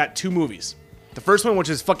 Predator only got 2 movies. The first one, which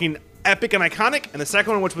is fucking epic and iconic, and the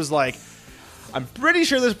second one, which was like, I'm pretty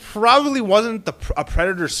sure this probably wasn't a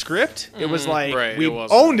Predator script. It was like, we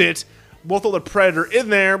owned it, we'll throw the Predator in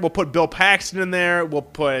there, we'll put Bill Paxton in there, we'll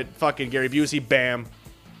put fucking Gary Busey, bam,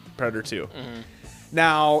 Predator 2.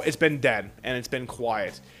 Now, it's been dead, and it's been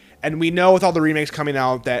quiet. And we know with all the remakes coming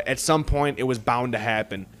out that at some point it was bound to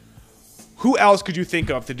happen. Who else could you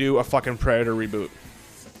think of to do a fucking Predator reboot?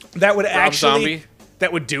 That would Zombie?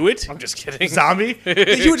 That would do it? I'm just kidding. Zombie?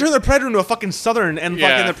 You would turn the Predator into a fucking Southern, and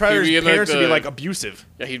fucking the Predator's parents would be like abusive.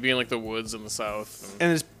 Yeah, he'd be in like the woods in the South.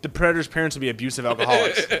 And the Predator's parents would be abusive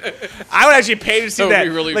alcoholics. I would actually pay to see that. Would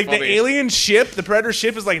be really like funny. the alien ship, the Predator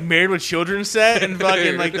ship is like Married with Children set, and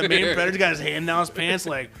fucking like the main Predator's got his hand down his pants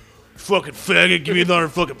like, fucking faggot, give me another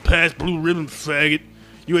fucking pass, blue ribbon, faggot.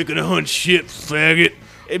 You ain't gonna hunt shit, faggot.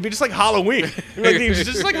 It'd be just like Halloween.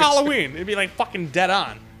 Just like Halloween. It'd be like fucking dead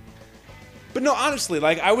on. But no, honestly,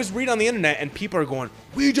 like I was reading on the internet and people are going,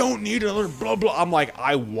 we don't need another blah blah. I'm like,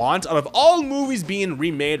 out of all movies being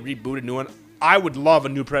remade, rebooted, new one, I would love a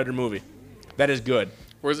new Predator movie. That is good.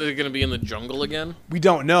 Where's it going to be in the jungle again? We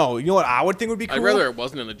don't know. You know what I would think would be cool? I'd rather it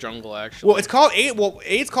wasn't in the jungle, actually. Well, it's called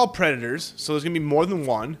eight's called Predators, so there's gonna be more than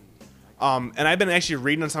one. And I've been actually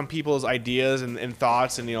reading on some people's ideas and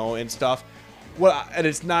thoughts and and stuff. Well, and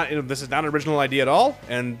it's not. This is not an original idea at all.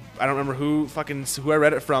 And I don't remember who I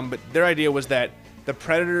read it from, but their idea was that the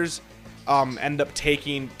Predators end up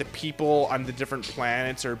taking the people on the different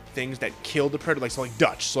planets or things that killed the Predator, like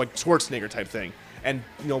Dutch, so like Schwarzenegger type thing, and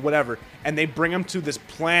whatever, and they bring them to this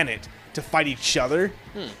planet to fight each other.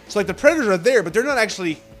 So like the Predators are there, but they're not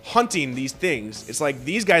actually hunting these things. It's like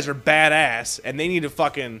these guys are badass and they need to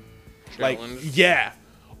fucking yeah.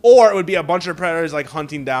 Or it would be a bunch of Predators like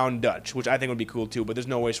hunting down Dutch, which I think would be cool too, but there's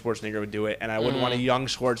no way Schwarzenegger would do it, and I wouldn't want a young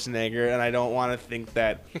Schwarzenegger, and I don't want to think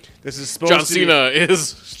that this is supposed John to be... Cena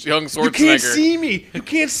is young Schwarzenegger. You can't see me! You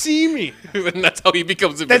can't see me! And that's how he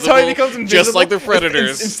becomes invisible. That's how he becomes invisible. Just like the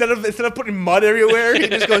Predators. Instead of putting mud everywhere, he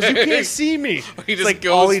just goes, you can't see me! He just like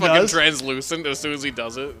goes fucking translucent as soon as he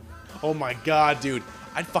does it. Oh my god, dude.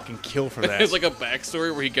 I'd fucking kill for that. There's like a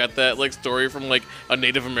backstory where he got that like story from like a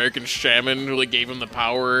Native American shaman who like gave him the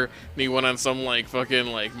power, and he went on some like fucking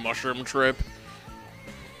like mushroom trip,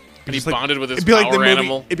 and he bonded with his power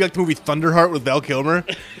animal. It'd be like the movie Thunderheart with Val Kilmer.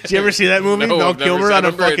 Did you ever see that movie? No, Val Kilmer on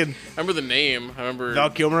a fucking. I remember the name. I remember Val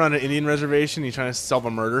Kilmer on an Indian reservation. He's trying to solve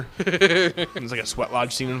a murder. There's like a sweat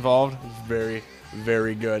lodge scene involved. It's very,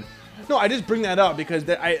 very good. No, I just bring that up because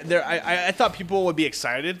I thought people would be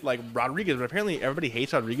excited, like Rodriguez, but apparently everybody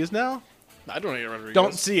hates Rodriguez now. I don't hate Rodriguez.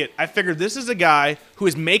 Don't see it. I figured this is a guy who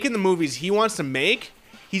is making the movies he wants to make.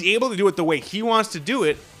 He's able to do it the way he wants to do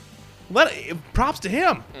it. Props to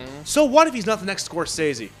him. So what if he's not the next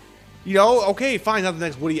Scorsese? Okay, fine, not the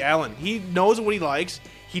next Woody Allen. He knows what he likes.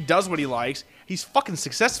 He does what he likes. He's fucking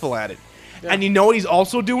successful at it. Yeah. And you know what he's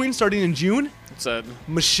also doing starting in June? What's that?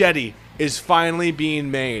 Machete is finally being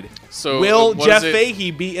made. So will Jeff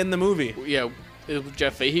Fahey be in the movie? Yeah, is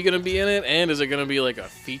Jeff Fahey gonna be in it? And is it gonna be like a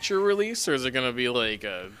feature release, or is it gonna be like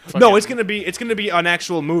a? No, it's gonna be an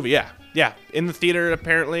actual movie. Yeah, in the theater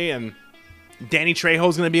apparently, and Danny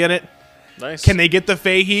Trejo's gonna be in it. Nice. Can they get the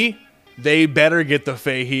Fahey? They better get the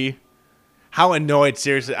Fahey. How annoyed,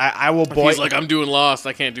 seriously. I will boycott. He's like, I'm doing Lost.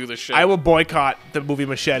 I can't do this shit. I will boycott the movie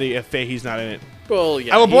Machete if Fahey's not in it. Well,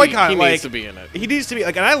 yeah. I will boycott. He needs to be in it. He needs to be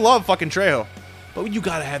like, and I love fucking Trejo. But you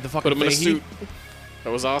gotta have the fucking Put him in a Fahey. suit. That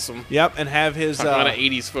was awesome. Yep, and have his On an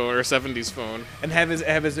 80s phone or 70s phone. and have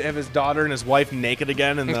his daughter and his wife naked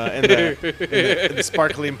again in the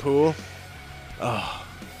sparkling pool. Oh,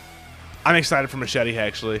 I'm excited for Machete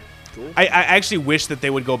actually. Cool. I actually wish that they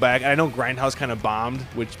would go back. I know Grindhouse kind of bombed,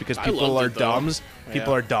 because I people loved are it, though. dumbs.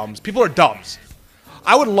 People Yeah. are dumbs. People are dumbs.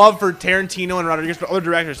 I would love for Tarantino and Rodriguez, for other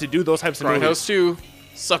directors, to do those types of movies. Grindhouse 2.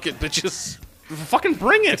 Suck it, bitches. Fucking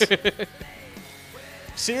bring it.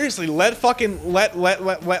 Seriously, let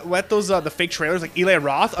those the fake trailers. Like Eli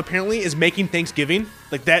Roth apparently is making Thanksgiving.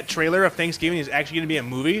 Like that trailer of Thanksgiving is actually going to be a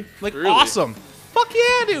movie. Like Really? awesome. Fuck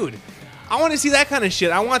yeah, dude. I want to see that kind of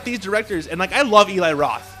shit. I want these directors, and like I love Eli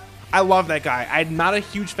Roth. I love that guy. I'm not a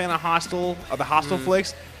huge fan of the Hostel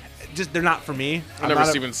flicks. Just they're not for me. I've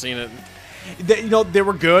never even seen it. They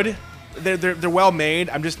were good. They're well made.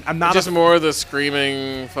 I'm not Just more of the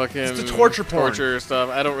screaming fucking It's the torture porn. torture stuff.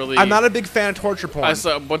 I don't really. I'm not a big fan of torture porn. I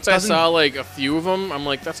saw like a few of them. I'm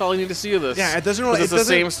like, that's all I need to see of this. Yeah, it doesn't 'Cause really. It's the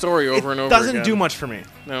same story over and over. It doesn't again. do much for me.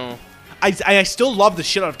 No. I still love the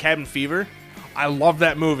shit out of Cabin Fever. I love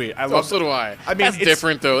that movie. I Oh, love. so do I. I mean, that's it's-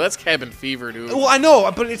 different though. That's Cabin Fever, dude. Well, I know,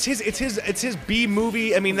 but it's his B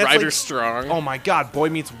movie. I mean, that's Ryder like, Strong. oh my god, Boy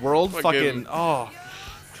Meets World. Fucking- Fucking oh.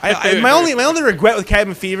 My only regret with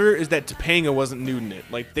Cabin Fever is that Topanga wasn't nude in it.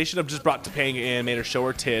 Like they should have just brought Topanga in and made her show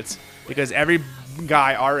her tits, because every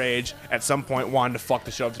guy our age at some point wanted to fuck the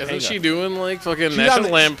show of Topanga. Isn't she doing like fucking She's National on the-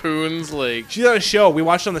 Lampoons? Like, She's on a show we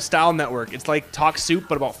watched on the Style Network. It's like Talk Soup,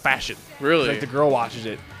 but about fashion. Really? Like the girl watches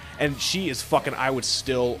it, and she is fucking. I would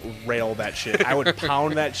still rail that shit. I would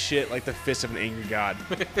pound that shit like the fist of an angry god.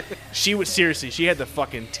 She would seriously. She had the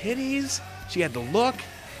fucking titties. She had the look.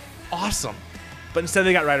 Awesome. But instead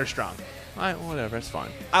they got Ryder Strong. All right, whatever. That's fine.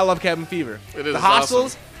 I love Cabin Fever. It is the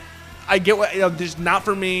Hostels. awesome. I get what just not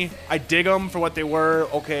for me. I dig them for what they were.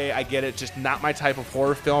 Okay, I get it. Just not my type of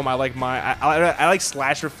horror film. I like I like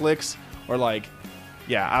slasher flicks or like,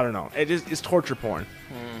 yeah, I don't know. It's torture porn.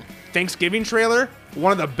 Thanksgiving trailer,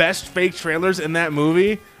 one of the best fake trailers in that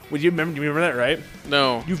movie. Do you remember that, right?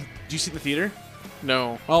 no, Did you see it in the theater?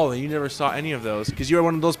 no. Oh, then you never saw any of those because you were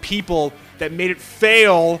one of those people that made it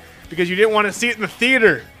fail because you didn't want to see it in the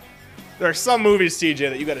theater. There are some movies, CJ,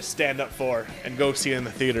 that you got to stand up for and go see in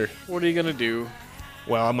the theater. What are you gonna do?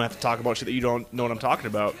 Well, I'm gonna have to talk about shit that you don't know what I'm talking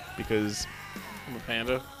about because I'm a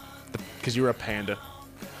panda. you're a panda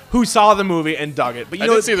who saw the movie and dug it. But you I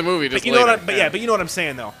know, did see the movie. Just but you know later. but you know what I'm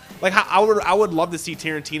saying though. Like how I would love to see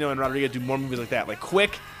Tarantino and Rodriguez do more movies like that, like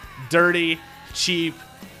quick, dirty, cheap,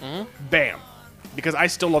 bam. Because I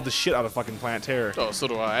still love the shit out of fucking Planet Terror. Oh, so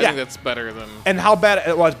do I. I Yeah. think that's better than. And how bad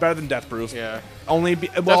it was better than Death Proof. Yeah. Only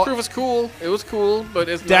Death well, Proof was cool. It was cool, but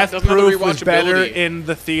it's Death not, doesn't have the Proof was better rewatchability. in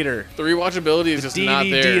the theater. The rewatchability is just not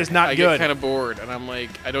DVD there. is not I good. get kind of bored, and I'm like,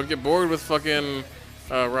 I don't get bored with fucking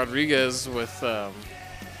Rodriguez with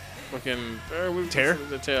fucking Terror?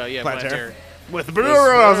 Yeah, Planet Planet Terror? Terror. With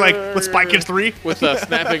I was like, with Spy Kids 3? With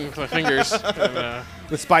snapping my fingers. And,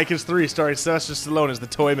 With Spy Kids 3 starring Sylvester Stallone as the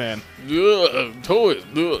Toy Man. toys.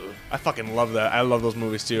 Ugh. I fucking love that. I love those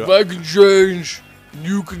movies too. If I can change,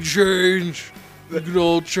 you can change. We can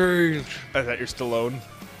all change. Is that your Stallone?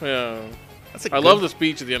 Yeah. That's a I good- love the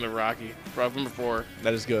speech at the end of Rocky. Number 4,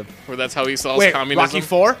 That is good. where that's how he solves Wait, communism. Rocky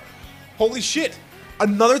 4? Holy shit.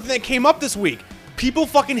 Another thing that came up this week. People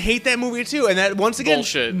fucking hate that movie too. And that, once again,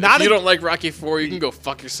 Bullshit. not If you a- don't like Rocky 4, you can go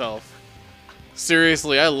fuck yourself.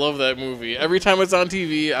 Seriously, I love that movie. Every time it's on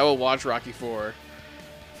TV, I will watch Rocky 4.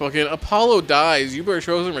 Fucking Apollo dies. You better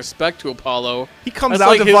show some respect to Apollo. He comes That's out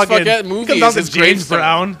like to his fucking movie he comes out is to his James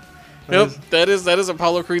gravestone. Brown. Yep, that is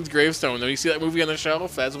Apollo Creed's gravestone. When you see that movie on the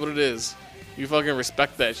shelf, that's what it is. You fucking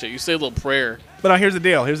respect that shit. You say a little prayer But now here's the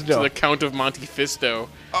deal. Here's the to deal. the Count of Monte Fisto.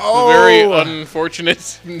 Oh! A very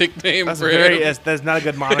unfortunate nickname That's for very. him. That's not a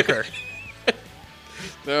good moniker.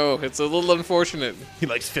 No, it's a little unfortunate. He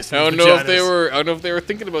likes fisting. I don't know if they were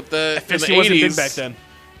thinking about that in the Fisting wasn't 80s. big back then.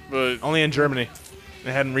 But Only in Germany.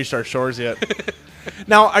 They hadn't reached our shores yet.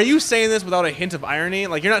 Now, are you saying this without a hint of irony?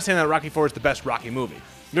 Like, you're not saying that Rocky 4 is the best Rocky movie.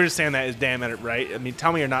 You're just saying that is damn it, right? I mean,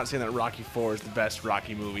 tell me you're not saying that Rocky 4 is the best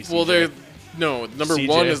Rocky movie. well, CJ. number CJ.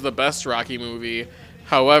 1 is the best Rocky movie.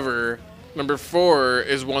 However, number 4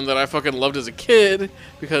 is one that I fucking loved as a kid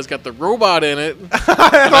because it's got the robot in it. That's what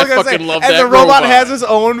I was gonna fucking love and that the robot robot. has his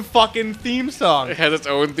own fucking theme song. It has its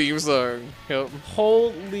own theme song. Yep.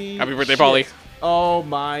 Holy Happy birthday, shit. Polly. Oh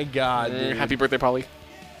my god, dude. Happy birthday, Polly.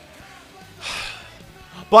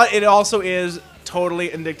 But it also is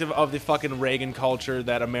totally indicative of the fucking Reagan culture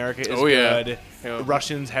that America is Oh, yeah. good. Yeah. The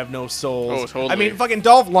Russians have no souls. Oh, totally. I mean, fucking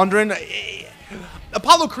Dolph Lundgren,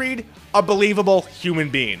 Apollo Creed, a believable human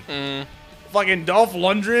being. fucking Dolph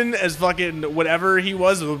Lundgren as fucking whatever he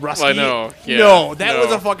was with Rusty. I know, yeah, no, that no.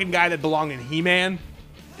 was a fucking guy that belonged in He-Man.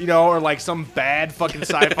 You know, or like some bad fucking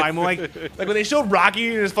sci-fi movie. Like when they showed Rocky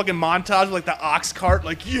in his fucking montage with like the ox cart,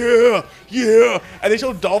 like yeah, and they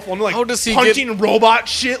showed Dolph Lundgren like How does he punching robot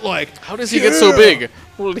shit. Like How does he get so big?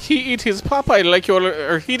 Well, he eat his Popeye like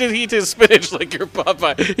or he did eat his spinach like your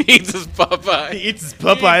Popeye. He eats his Popeye. He eats his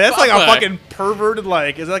Popeye. That's like a fucking perverted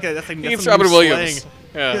like. Is that like that's like He that's eats some new Robin Williams. slang.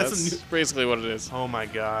 Yeah, That's that's a basically what it is. Oh my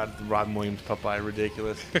god, the Robin Williams Popeye,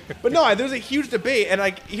 ridiculous. But no, there's a huge debate, and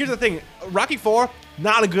like, here's the thing: Rocky IV,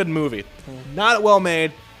 not a good movie, not well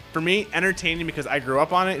made. For me, entertaining because I grew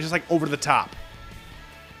up on it. It's just like over the top.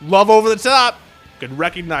 Love over the top. Could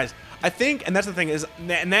recognize. I think, and that's the thing is,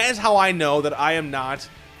 and that is how I know that I am not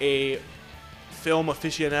a film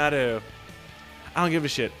aficionado. I don't give a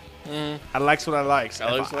shit. I likes what I likes.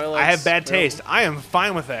 I likes If what I I likes. have bad taste. I am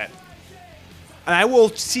fine with that. And I will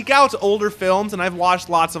seek out older films, and I've watched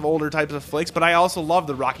lots of older types of flicks, but I also love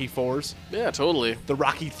the Rocky IVs, Yeah, totally. the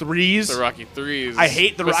Rocky IIIs. The Rocky 3s. I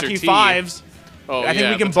hate the Mr. Rocky T. Fives. Oh, I think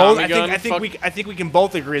yeah, we can the both. Tommy gun, I think we can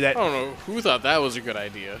both agree that I don't know who thought that was a good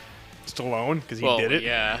idea. Stallone, because he Well, did it.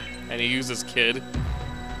 yeah, and he used his kid.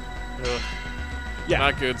 Ugh, Yeah.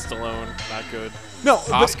 not good, Stallone. Not good. No,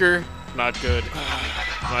 but- Oscar, not good.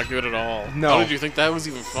 Not good at all. No. How did you think that was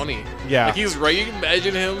even funny? Yeah. Like he's right. You can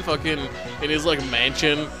imagine him fucking in his like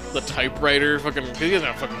mansion, the typewriter, fucking. Cause he doesn't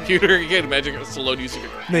have a fucking computer. You can't imagine Stallone using it.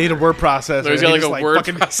 They need a word processor. No, he's got, He like, just, a word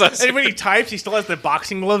fucking, processor. And when he types, he still has the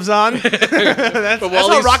boxing gloves on. that's But while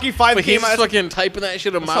how he's- Rocky Five but came he's out. fucking typing that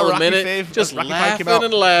shit a how mile a Rocky minute, Five- just Rocky Five laughing came out.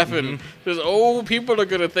 and laughing. Just people are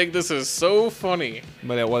gonna think this is so funny.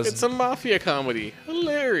 But it was It's a mafia comedy,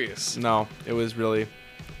 hilarious. no. It was really,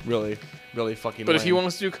 really, really fucking. But if he lame.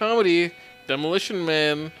 wants to do comedy, Demolition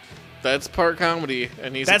Man, that's part comedy,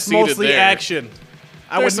 and he's that's succeeded mostly there. action.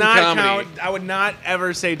 I There's would some not comedy. count. I would not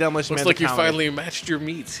ever say Demolition Looks Man's like a you comedy. finally matched your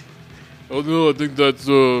meat. Oh no, I think that's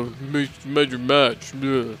major match.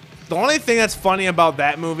 Yeah. The only thing that's funny about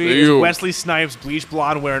that movie Hey, is you. Wesley Snipes bleach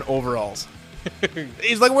blonde wearing overalls.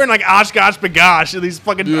 He's like wearing like Oshkosh Bagosh, and he's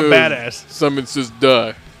fucking a badass. Simon says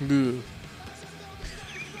die. Yeah.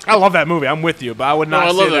 I love that movie. I'm with you, but I would not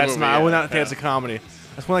I say love that that's movie, not. I would yeah, not think it's a comedy.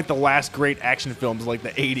 That's one of like the last great action films, of, like the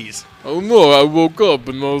 '80s. I don't know. I woke up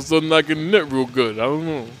and all of a sudden I can knit real good. I don't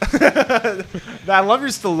know. I love your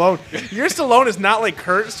Stallone. Your Stallone is not like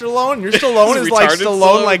Kurt Stallone. Your Stallone is like Retarded Stallone,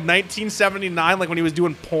 Stallone? like 1979, like when he was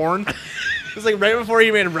doing porn. It's like right before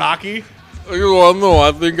he made Rocky. You know, I know.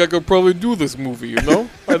 I think I could probably do this movie. You know.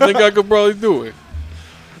 I think I could probably do it.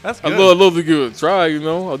 That's I good. love to give it a try. You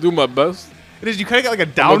know. I'll do my best. It is. You kind of got like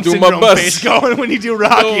a Down do my syndrome best. face going when you do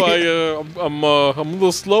Rocky. No, I'm a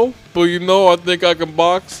little slow, but you know, I think I can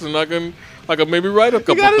box and I can maybe write a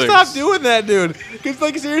couple You gotta things. stop doing that, dude. Because,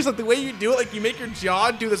 like, seriously, the way you do it, like, you make your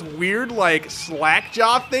jaw do this weird, like, slack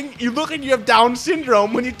jaw thing. You look like you have Down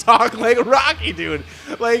syndrome when you talk like Rocky, dude.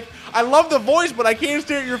 Like, I love the voice, but I can't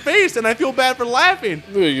stare at your face, and I feel bad for laughing.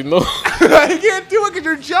 Yeah, you know. I can't do it because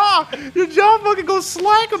your jaw fucking goes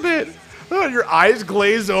slack a bit. Your eyes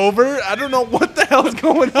glaze over. I don't know what the hell is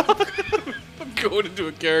going on. I'm going into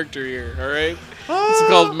a character here, all right? Ah, It's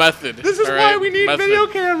called method. This is all why right? we need Method. video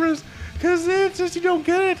cameras. Because it's just, you don't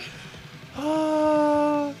get it.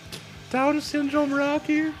 Down syndrome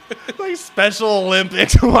Rocky. Like Special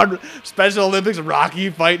Olympics. Special Olympics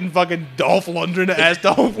Rocky fighting fucking Dolph Lundgren as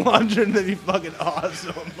Dolph Lundgren. That'd be fucking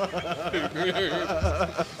awesome.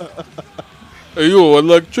 Hey, yo, I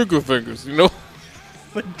like chicken fingers. You know.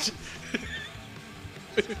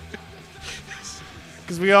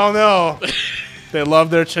 Because we all know they love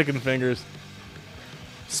their chicken fingers.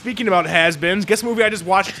 Speaking about has-beens, guess what movie I just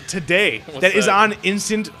watched today that is that? on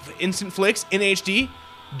Instant Flix in HD?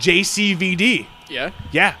 JCVD. Yeah?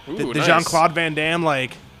 Yeah, Ooh, the nice. Jean-Claude Van Damme,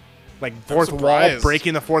 like fourth wall, surprised.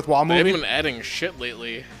 breaking the fourth wall They haven't movie. been adding shit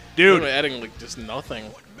lately. Dude. They've been adding, like, just nothing.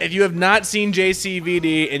 If you have not seen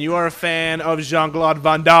JCVD and you are a fan of Jean-Claude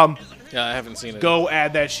Van Damme, Yeah, I haven't seen it. go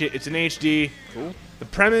add that shit. It's in HD. Cool. The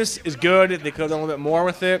premise is good. They could have done a little bit more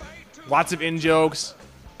with it. Lots of in-jokes.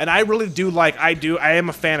 And I really do I am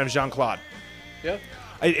a fan of Jean-Claude. Yeah.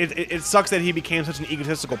 It sucks that he became such an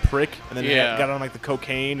egotistical prick and then he Yeah. got on like the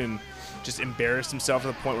cocaine and just embarrassed himself to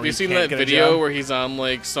the point where Have you he seen can't that get a video job. where he's on,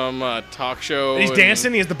 like, some talk show? And he's and-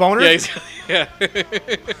 dancing, he has the boner. Yeah, yeah.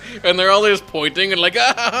 And they're all just pointing and like,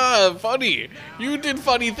 ah, funny. You did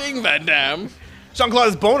funny thing, Van Damme. Jean-Claude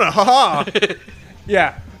is boner, haha.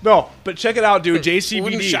 Yeah, no, but check it out, dude. Wooden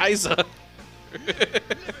JCVD. Shiza.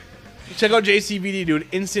 Check out JCVD, dude.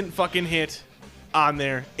 Instant fucking hit. on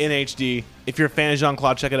there in HD. If you're a fan of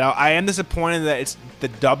Jean-Claude, check it out. I am disappointed that it's the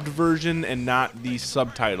dubbed version and not the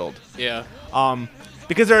subtitled. Yeah.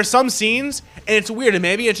 Because there are some scenes, and it's weird, and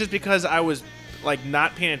maybe it's just because I was like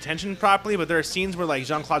not paying attention properly, but there are scenes where like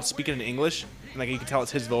Jean-Claude's speaking in English, and like you can tell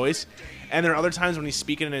it's his voice. And there are other times when he's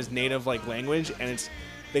speaking in his native like language, and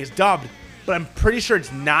it's dubbed. But I'm pretty sure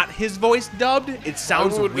it's not his voice dubbed. It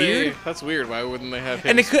sounds weird. That's weird. Why wouldn't they have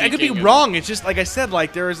him And I could be speaking wrong. It's just like I said.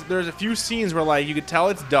 Like there's a few scenes where like you could tell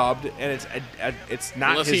it's dubbed, and it's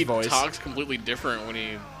not Unless his he voice. talks completely different when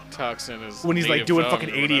he talks in his When he's like native doing tongue fucking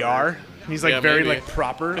or whatever. ADR, he's like Yeah, very maybe. like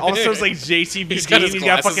proper. Also, it's like JCVD. He's got his and he's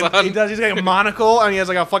got glasses fucking. on. He does. He's got a monocle, and he has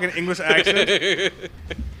like a fucking English accent.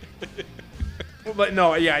 But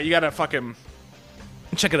no, yeah, you gotta fucking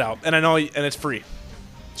check it out, and I know, and it's free,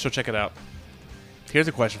 so check it out. Here's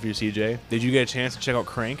a question for you, CJ. Did you get a chance to check out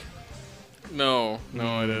Crank? No,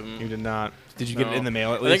 I didn't. You did not. Did you get it No. in the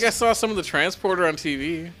mail at I least? think I saw some of the Transporter on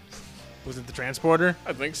TV. Was it the Transporter?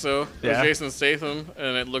 I think so. It Yeah. was Jason Statham,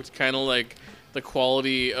 and it looked kind of like the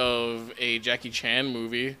quality of a Jackie Chan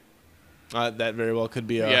movie. That very well could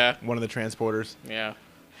be Yeah. one of the Transporters. Yeah.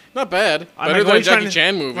 Not bad. I'm Better like, what than are a you trying Jackie to-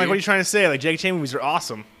 Chan movie. Like, what are you trying to say? Like, Jackie Chan movies are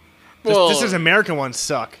awesome. Well- This is American ones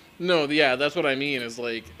suck. No, yeah, that's what I mean. Is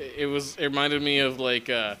like it reminded me of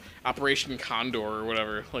like Operation Condor or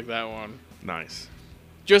whatever, like that one. Nice.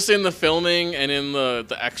 Just in the filming and in the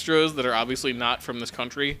extras that are obviously not from this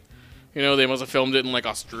country. You know, they must have filmed it in like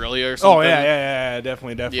Australia or something. Oh yeah,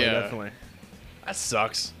 definitely. Yeah. That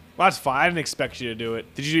sucks. Well, that's fine. I didn't expect you to do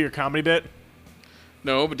it. Did you do your comedy bit?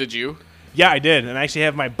 No, but did you? Yeah, I did, and I actually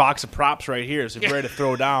have my box of props right here. So if you're ready to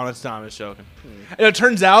throw down, that's Tom is joking. And it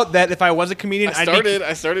turns out that if I was a comedian,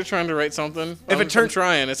 I started trying to write something. I'm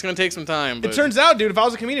trying. It's gonna take some time. But It turns out, dude, if I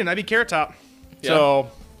was a comedian, I'd be Carrot Top. Yeah.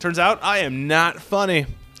 So turns out I am not funny,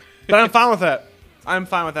 but I'm fine with that. I'm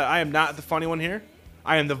fine with that. I am not the funny one here.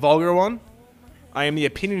 I am the vulgar one. I am the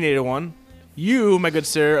opinionated one. You, my good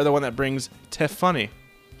sir, are the one that brings to funny.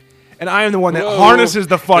 And I am the one that Whoa. harnesses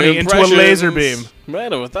the funny into a laser beam.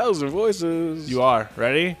 Man of 1,000 voices. You are.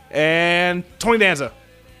 Ready? And Tony Danza.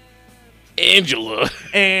 Angela.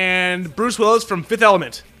 And Bruce Willis from Fifth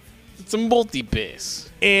Element. It's a multi-base.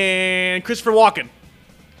 And Christopher Walken.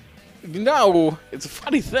 No, it's a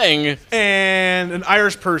funny thing. And an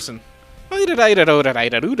Irish person.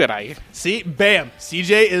 See? Bam.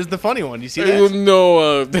 CJ is the funny one. You see that?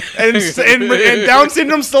 No, And Down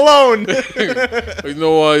syndrome Stallone. you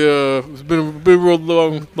know, it's been a real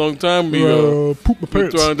long time. Poop my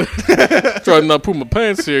pants. Trying to not poop my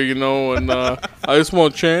pants here, you know, and I just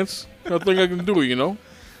want a chance. I think I can do it, you know.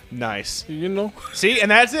 Nice. You know. See, and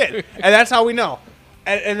that's it. And that's how we know.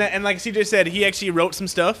 And like CJ said, he actually wrote some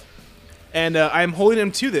stuff. And I'm holding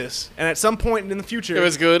him to this. And at some point in the future... It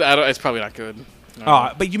was good. It's probably not good.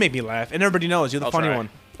 But you make me laugh. And everybody knows you're the I'll funny try. one.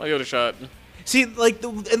 I'll give it a shot. See,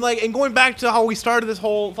 and going back to how we started this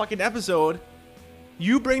whole fucking episode,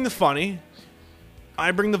 you bring the funny,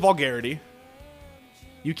 I bring the vulgarity.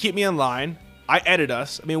 You keep me in line. I edit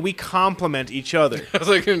us. I mean, we complement each other. I was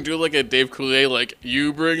like gonna do like a Dave Coulier, like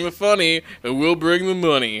you bring the funny and we'll bring the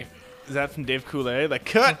money, Is that from Dave Coulier? Like,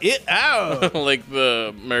 cut it out. like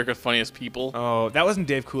the America's Funniest People. Oh, that wasn't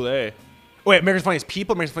Dave Coulier. Wait, America's Funniest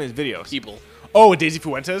People, America's Funniest Videos. People. Oh, with Daisy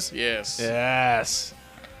Fuentes? Yes. Yes.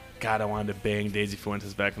 God, I wanted to bang Daisy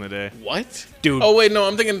Fuentes back in the day. What? Dude. Oh wait, no,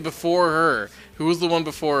 I'm thinking before her. Who was the one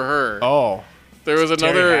before her? Oh. There was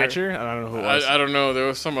Terry another. Hatcher? I don't know who it was. I don't know. There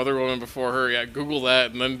was some other woman before her. Yeah, Google that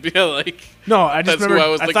and then be like. No, I just That's who remember. I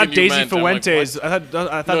was I thinking thought you Daisy meant. I'm like, Fuentes. I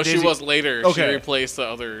thought No, Daisy, she was later. Okay. She replaced the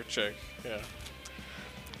other chick. Yeah. Yeah,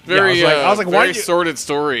 Very. I was like, why very you- sordid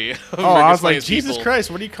story. of Oh, I America's was like, Funniest Jesus People.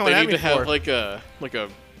 Christ, what are you coming They at need me to have for? like a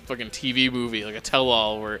fucking TV movie, like a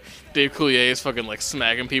tell-all where Dave Coulier is fucking like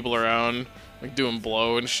smacking people around, like doing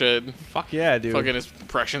blow and shit. Fuck yeah, dude. Fucking his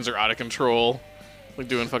impressions are out of control. Like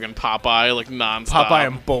doing fucking Popeye, like nonstop. Popeye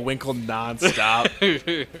and Bullwinkle nonstop.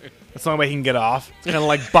 That's the only way he can get off. Kind of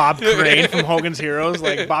like Bob Crane from Hogan's Heroes.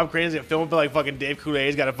 Like Bob Crane's gonna film it, but like fucking Dave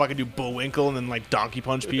Coulier's got to fucking do Bullwinkle and then like donkey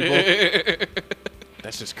punch people.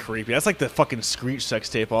 That's just creepy. That's like the fucking Screech sex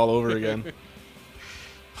tape all over again.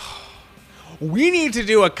 We need to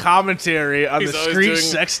do a commentary on He's the always Screech doing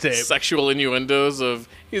sex tape. Sexual innuendos of,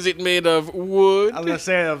 is it made of wood? I was gonna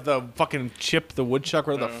say of the fucking Chip the Woodchuck,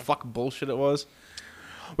 or the fuck bullshit it was.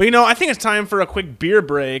 Well, you know, I think it's time for a quick beer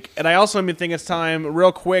break, and I also think it's time,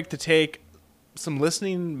 real quick, to take some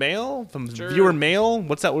listening mail, some Sure. viewer mail.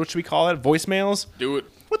 What's that? What should we call it? Voicemails. Do it.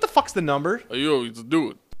 What the fuck's the number? Yo, just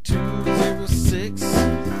do it. 206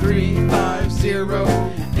 350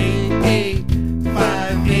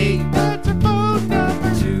 8858. That's our phone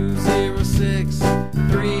number. 206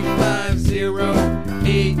 350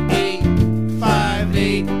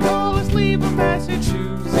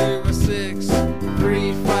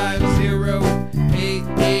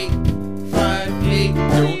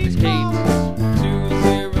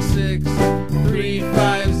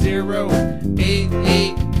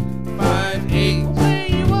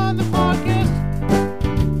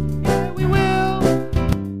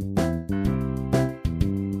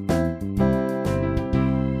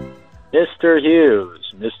 Mr.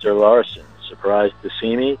 Hughes, Mr. Larson, surprised to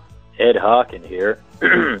see me? Ed Hawken here.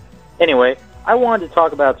 Anyway, I wanted to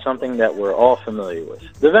talk about something that we're all familiar with.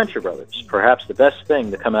 The Venture Brothers, perhaps the best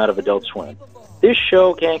thing to come out of Adult Swim. This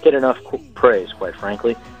show can't get enough praise, quite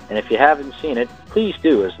frankly, and if you haven't seen it, please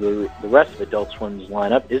do, as the rest of Adult Swim's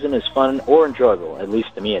lineup isn't as fun or enjoyable, at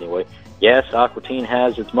least to me anyway. Yes, Aqua Teen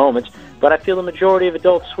has its moments, but I feel the majority of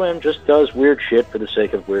Adult Swim just does weird shit for the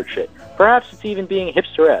sake of weird shit. Perhaps it's even being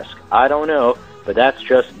hipster-esque. I don't know, but that's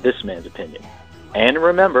just this man's opinion. And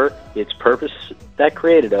remember, it's purpose that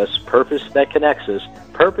created us, purpose that connects us,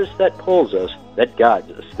 purpose that pulls us, that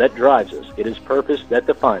guides us, that drives us. It is purpose that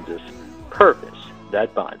defines us, purpose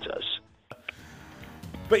that binds us.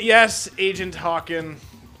 But yes, Agent Hawken,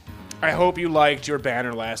 I hope you liked your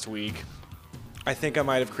banner last week. I think I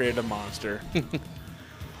might have created a monster.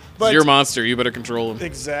 It's your monster. You better control him.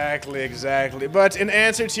 Exactly. But in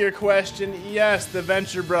answer to your question, yes, the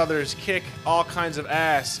Venture Brothers kick all kinds of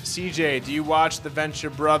ass. CJ, do you watch the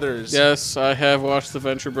Venture Brothers? Yes, I have watched the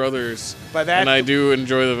Venture Brothers. By that, and I do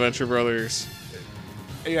enjoy the Venture Brothers.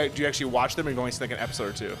 Do you actually watch them, or you've only seen like an episode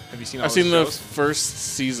or two? Have you seen all I've those seen the shows? first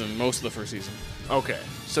season, most of the first season. Okay.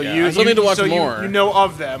 So Yeah, I still need to watch more. You know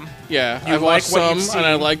of them. Yeah, You I've like watched what some, you've and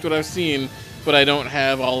I seen. liked what I've seen, but I don't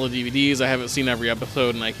have all the DVDs. I haven't seen every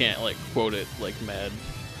episode, and I can't, like, quote it like mad.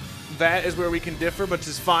 That is where we can differ, but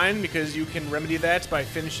it's fine because you can remedy that by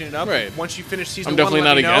finishing it up. Right. Once you finish season I'm 1, definitely let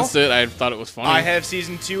not me know. against it. I thought it was funny. I have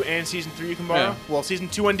season 2 and season 3 you can borrow. Yeah. Well, season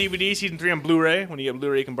 2 on DVD, season 3 on Blu-ray. When you get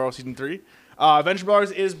Blu-ray, you can borrow season 3. Venture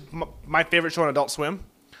Brothers is my favorite show on Adult Swim.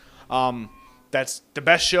 That's the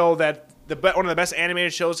best show one of the best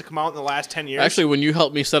animated shows to come out in the last 10 years. Actually, when you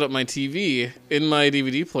helped me set up my TV, in my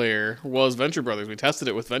DVD player was Venture Brothers. We tested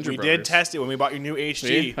it with Venture we Brothers. did test it when we bought your new HG.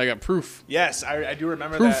 See? I got proof. Yes, I do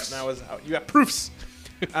remember Proofs. that. And you got proofs,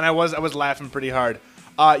 and I was laughing pretty hard.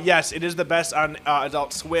 Yes, it is the best on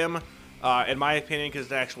Adult Swim, in my opinion, because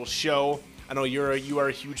it's an actual show. I know you are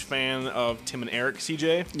a huge fan of Tim and Eric,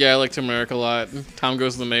 CJ. Yeah, I like Tim and Eric a lot. Tom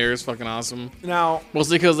Goes to the Mayor is fucking awesome. Now,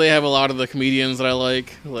 Mostly because they have a lot of the comedians that I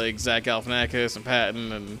like Zach Galifianakis and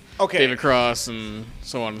Patton and Okay. David Cross and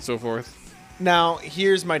so on and so forth. Now,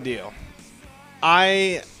 here's my deal.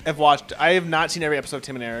 I have not seen every episode of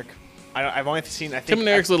Tim and Eric. I've only seen, I think... Tim and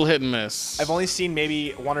Eric's a little hit and miss. I've only seen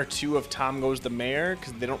maybe 1 or 2 of Tom Goes the Mayor,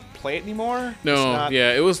 because they don't play it anymore. No, It's not-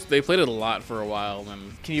 yeah, they played it a lot for a while.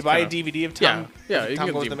 Then Can you buy a DVD of Tom, Yeah, of you Tom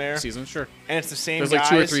can Goes get the Mayor? season, sure. And it's the same There's guys. like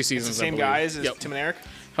 2 or 3 It's seasons, the I same believe. guys as Yep. Tim and Eric.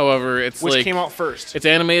 However, it's Which like came out first? it's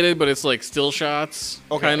animated, but it's like still shots,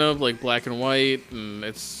 Okay. kind of like black and white, and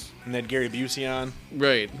it's And then Gary Busey on.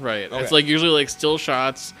 right. Okay. It's like usually like still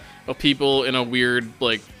shots of people in a weird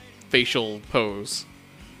like facial pose.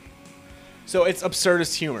 So it's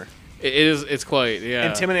absurdist humor. It's quite, yeah.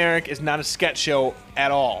 And Tim and Eric is not a sketch show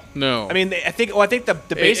at all. No. I mean, I think the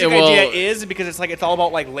basic well- idea is because it's all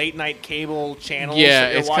about like late night cable channels. Yeah, that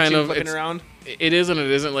you're it's watching, kind of- flipping it's- around. It is and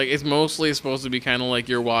it isn't. Like, it's mostly supposed to be kind of like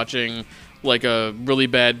you're watching like a really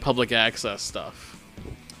bad public access stuff.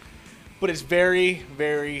 But it's very,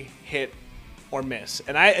 very hit or miss.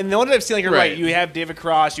 And the ones I've seen, like you're right. Right. You have David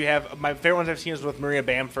Cross. You have my favorite ones I've seen is with Maria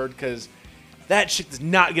Bamford because that shit does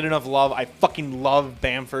not get enough love. I fucking love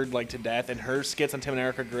Bamford like to death, and her skits on Tim and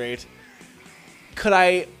Eric are great. Could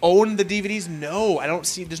I own the DVDs? No, I don't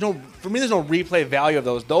see. There's no replay value of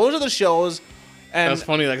those. Those are the shows. And That's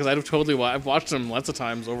funny, because I've watched them lots of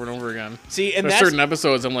times over and over again. see, and There's that's certain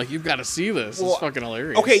episodes I'm like, you've got to see this. Well, It's fucking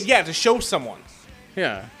hilarious. okay. Yeah, to show someone.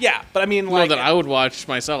 Yeah. Yeah, but I mean, Well, like that I would watch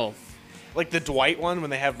myself. like the Dwight one when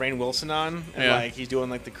they have Rainn Wilson on, and Yeah. like he's doing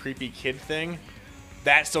like the creepy kid thing.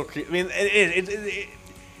 That's so creepy. I mean, it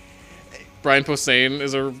Brian Posehn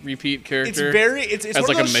is a repeat it's character. very it's As one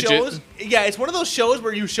like of a those midget? shows. Yeah, it's one of those shows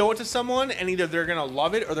where you show it to someone and either they're gonna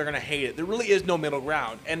love it or they're gonna hate it. There really is no middle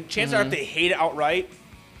ground. And chances are, if they hate it outright,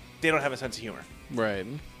 they don't have a sense of humor. Right.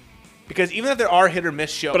 Because even if there are hit or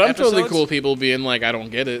miss shows, But I'm totally cool with people being like, I don't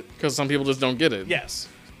get it, because some people just don't get it. Yes.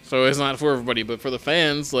 So it's not for everybody, but for the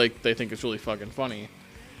fans, like, they think it's really fucking funny.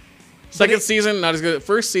 Second season, not as good.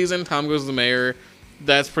 First season, Tom Goes to the Mayor,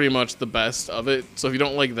 that's pretty much the best of it. So if you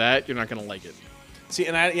don't like that, you're not going to like it. See,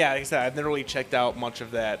 and like I said, I've never really checked out much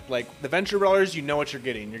of that. Like the Venture Brothers, you know what you're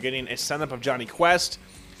getting. You're getting a setup of Johnny Quest,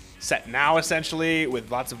 set now essentially,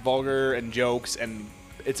 with lots of vulgar and jokes, and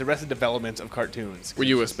it's Arrested Development of cartoons. Were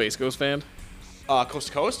you a Space Ghost fan? Coast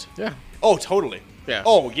to Coast? Yeah. Oh, totally. Yeah.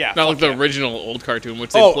 Oh, yeah. Not like fuck the yeah. original old cartoon,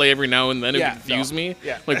 which they Oh. play every now and then. It Yeah, would confuse no. me.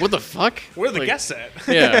 Yeah. Like, what the fuck? Where are the Like, guests at?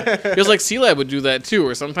 Yeah. Because, like, C-Lab would do that, too,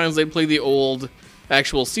 or sometimes they'd play the old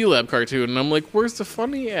actual C-Lab cartoon, and I'm like, where's the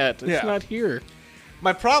funny at? It's Yeah. not here.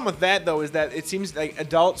 My problem with that, though, is that it seems like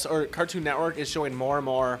adults or Cartoon Network is showing more and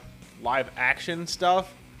more live action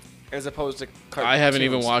stuff as opposed to cartoons. I haven't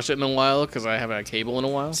even watched it in a while because I haven't had cable in a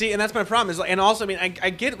while. See, and that's my problem. Is like, and also, I mean, I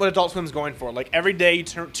get what Adult Swim's going for. Like every day you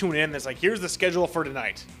tune in, it's like here's the schedule for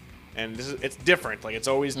tonight, and it's different. Like it's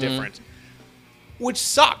always different, which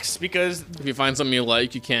sucks because If you find something you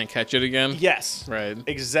like, you can't catch it again. yes, Right.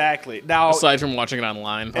 exactly. Now, Aside from watching it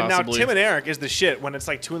online, and now possibly. Tim and Eric is the shit when it's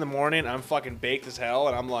like 2 a.m. I'm fucking baked as hell,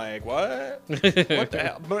 and I'm like, what? What the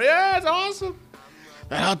hell? But yeah, it's awesome.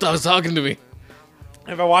 That hot dog's talking to me.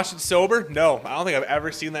 Have I watched it sober? No, I don't think I've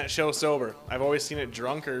ever seen that show sober. I've always seen it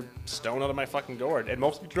drunk or stoned out of my fucking gourd, and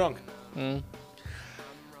mostly drunk.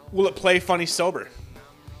 Will it play funny sober?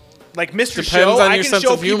 Like Mr. Depends Show, on I your can sense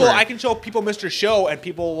show of people. humor. I can show people Mr. Show, and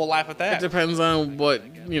people will laugh at It that. depends on what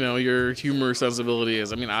your humor sensibility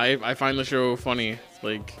is. I mean, I find the show funny,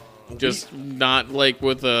 like just not like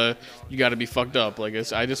with you got to be fucked up. Like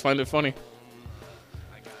I just find it funny.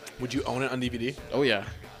 Would you own it on DVD? Oh yeah,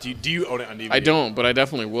 Do you own it on DVD? I don't, but I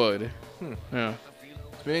definitely would. Yeah,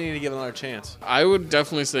 Maybe I need to give it another chance. I would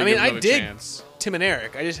definitely say. I mean, give it I another dig chance. Tim and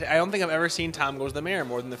Eric. I don't think I've ever seen Tom Goes to the Mayor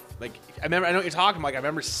more than I know what you're talking about. Like I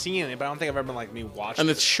remember seeing it, but I don't think I've ever been like me watching. And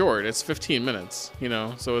it. it's short. It's 15 minutes.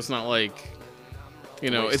 So it's not like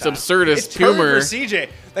Waste it's time. absurdist It's humor. perfect for CJ. Like,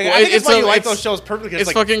 Well, I think it's why you like it's- those shows perfectly. It's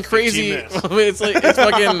like fucking 15 crazy. minutes. It's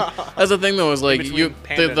fucking. That's the thing though. Is like between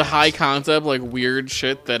panda the naps. high concept, like weird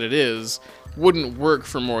shit that it is, wouldn't work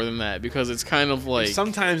for more than that because it's kind of like.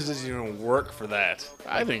 Sometimes it doesn't even work for that.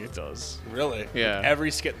 I think it does. Really? Yeah. Like, every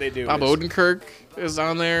skit they do. Bob is... Odenkirk is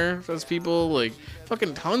on there as people like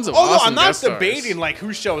fucking tons of. Oh no, awesome I'm not guest stars. debating like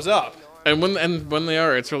who shows up. And when they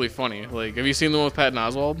are, it's really funny. Like, have you seen the one with Patton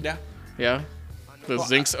Oswalt? Yeah. Yeah. The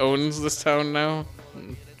Zinx owns this town now.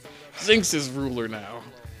 Zinx is ruler now.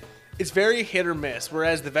 It's very hit or miss.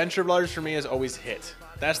 Whereas the Venture Brothers for me is always hit.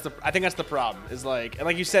 I think that's the problem. Is like, and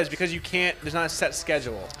like you said, it's because you can't. There's not a set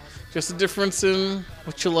schedule. Just a difference in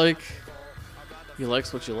what you like. You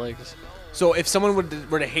likes what you likes. So if someone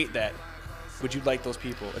were to hate that, would you like those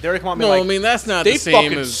people? If they were to come on and be No, like, I mean that's not they the same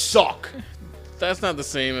fucking as suck. that's not the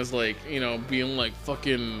same as like being like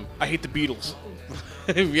fucking I hate the Beatles.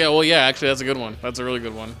 yeah. Well, yeah, actually that's a good one. That's a really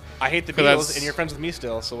good one. I hate the 'Cause Beatles, that's- and you're friends with me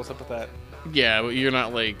still. So what's up with that? Yeah, but you're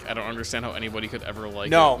not like I don't understand how anybody could ever like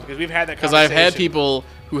No, it. because we've had that. Because I've had conversation. people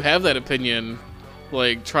who have that opinion,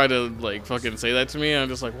 like try to like fucking say that to me, and I'm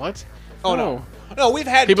just like, what? Oh no, no, we've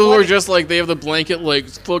had People who are plenty- just like they have the blanket like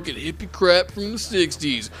fucking hippie crap from the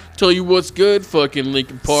 '60s. Tell you what's good, fucking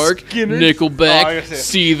Linkin Park, Skinner? Nickelback, Oh, I gotta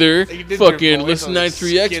Seether, You did your fucking voice listen on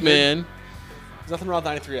 93X, Skinner. man. There's nothing wrong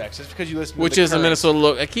with 93X. Just because you listen to Which the is a current-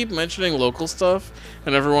 Minnesota. I keep mentioning local stuff,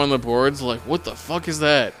 and everyone on the board's like, "What the fuck is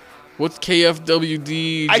that? What's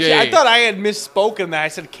KFWDJ?" I thought I had misspoken that. I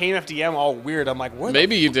said KMFDM all weird. I'm like, what?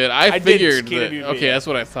 Maybe you did. I did figured that. KWD. Okay, that's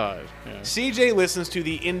what I thought. Yeah. CJ listens to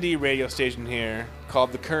the indie radio station here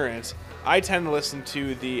called The Current. I tend to listen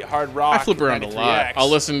to the hard rock. I flip around a lot. 93X, I'll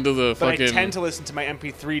listen to the but fucking. I tend to listen to my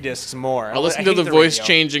MP3 discs more. I'll listen I to hate the voice radio.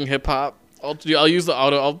 changing hip hop. I'll use the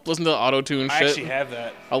auto. I'll listen to the auto tune I shit. actually have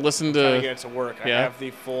that. I'll listen Trying to to. get it to work. I yeah? have the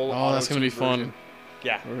full. Oh, that's gonna be auto-tune fun. version.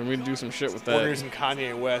 Yeah. We're gonna do some shit with We're that. doing some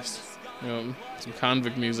Kanye West. Some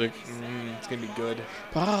convict music. It's gonna be good.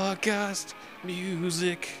 Podcast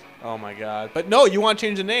music. Oh my god. But no, you want to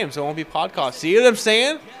change the name, so it won't be podcast. See what I'm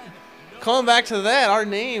saying? Coming back to that, our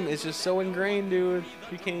name is just so ingrained, dude.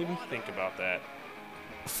 We can't even think about that.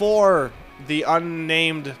 For the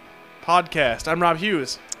unnamed podcast, I'm Rob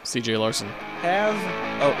Hughes. CJ Larson. Have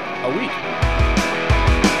a week.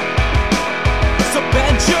 So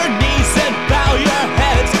bend your knees and bow your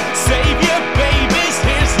heads. Save your babies,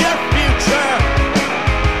 here's your future.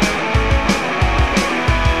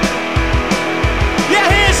 Yeah,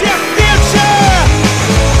 here's your future.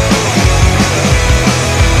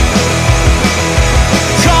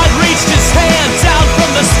 God reached his hand down from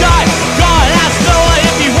the sky. God asked Noah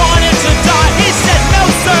if he wanted to die. He said, no,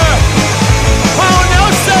 sir. Oh, no,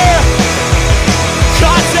 sir.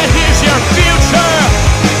 God said, here's your future.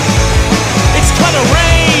 It's gonna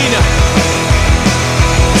rain.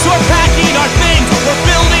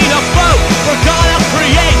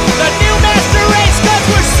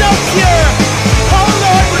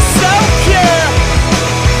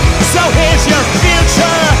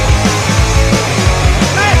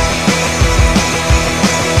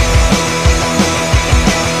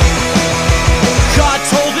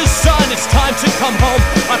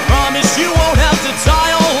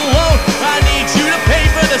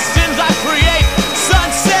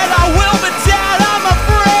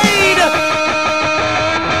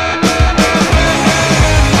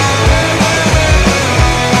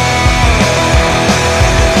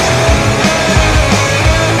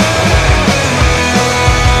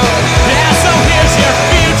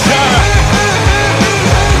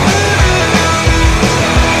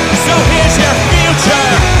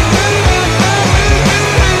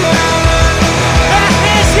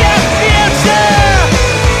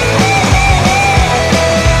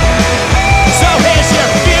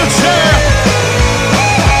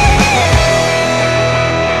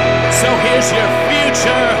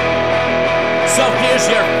 here's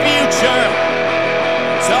your future.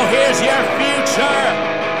 So here's your future.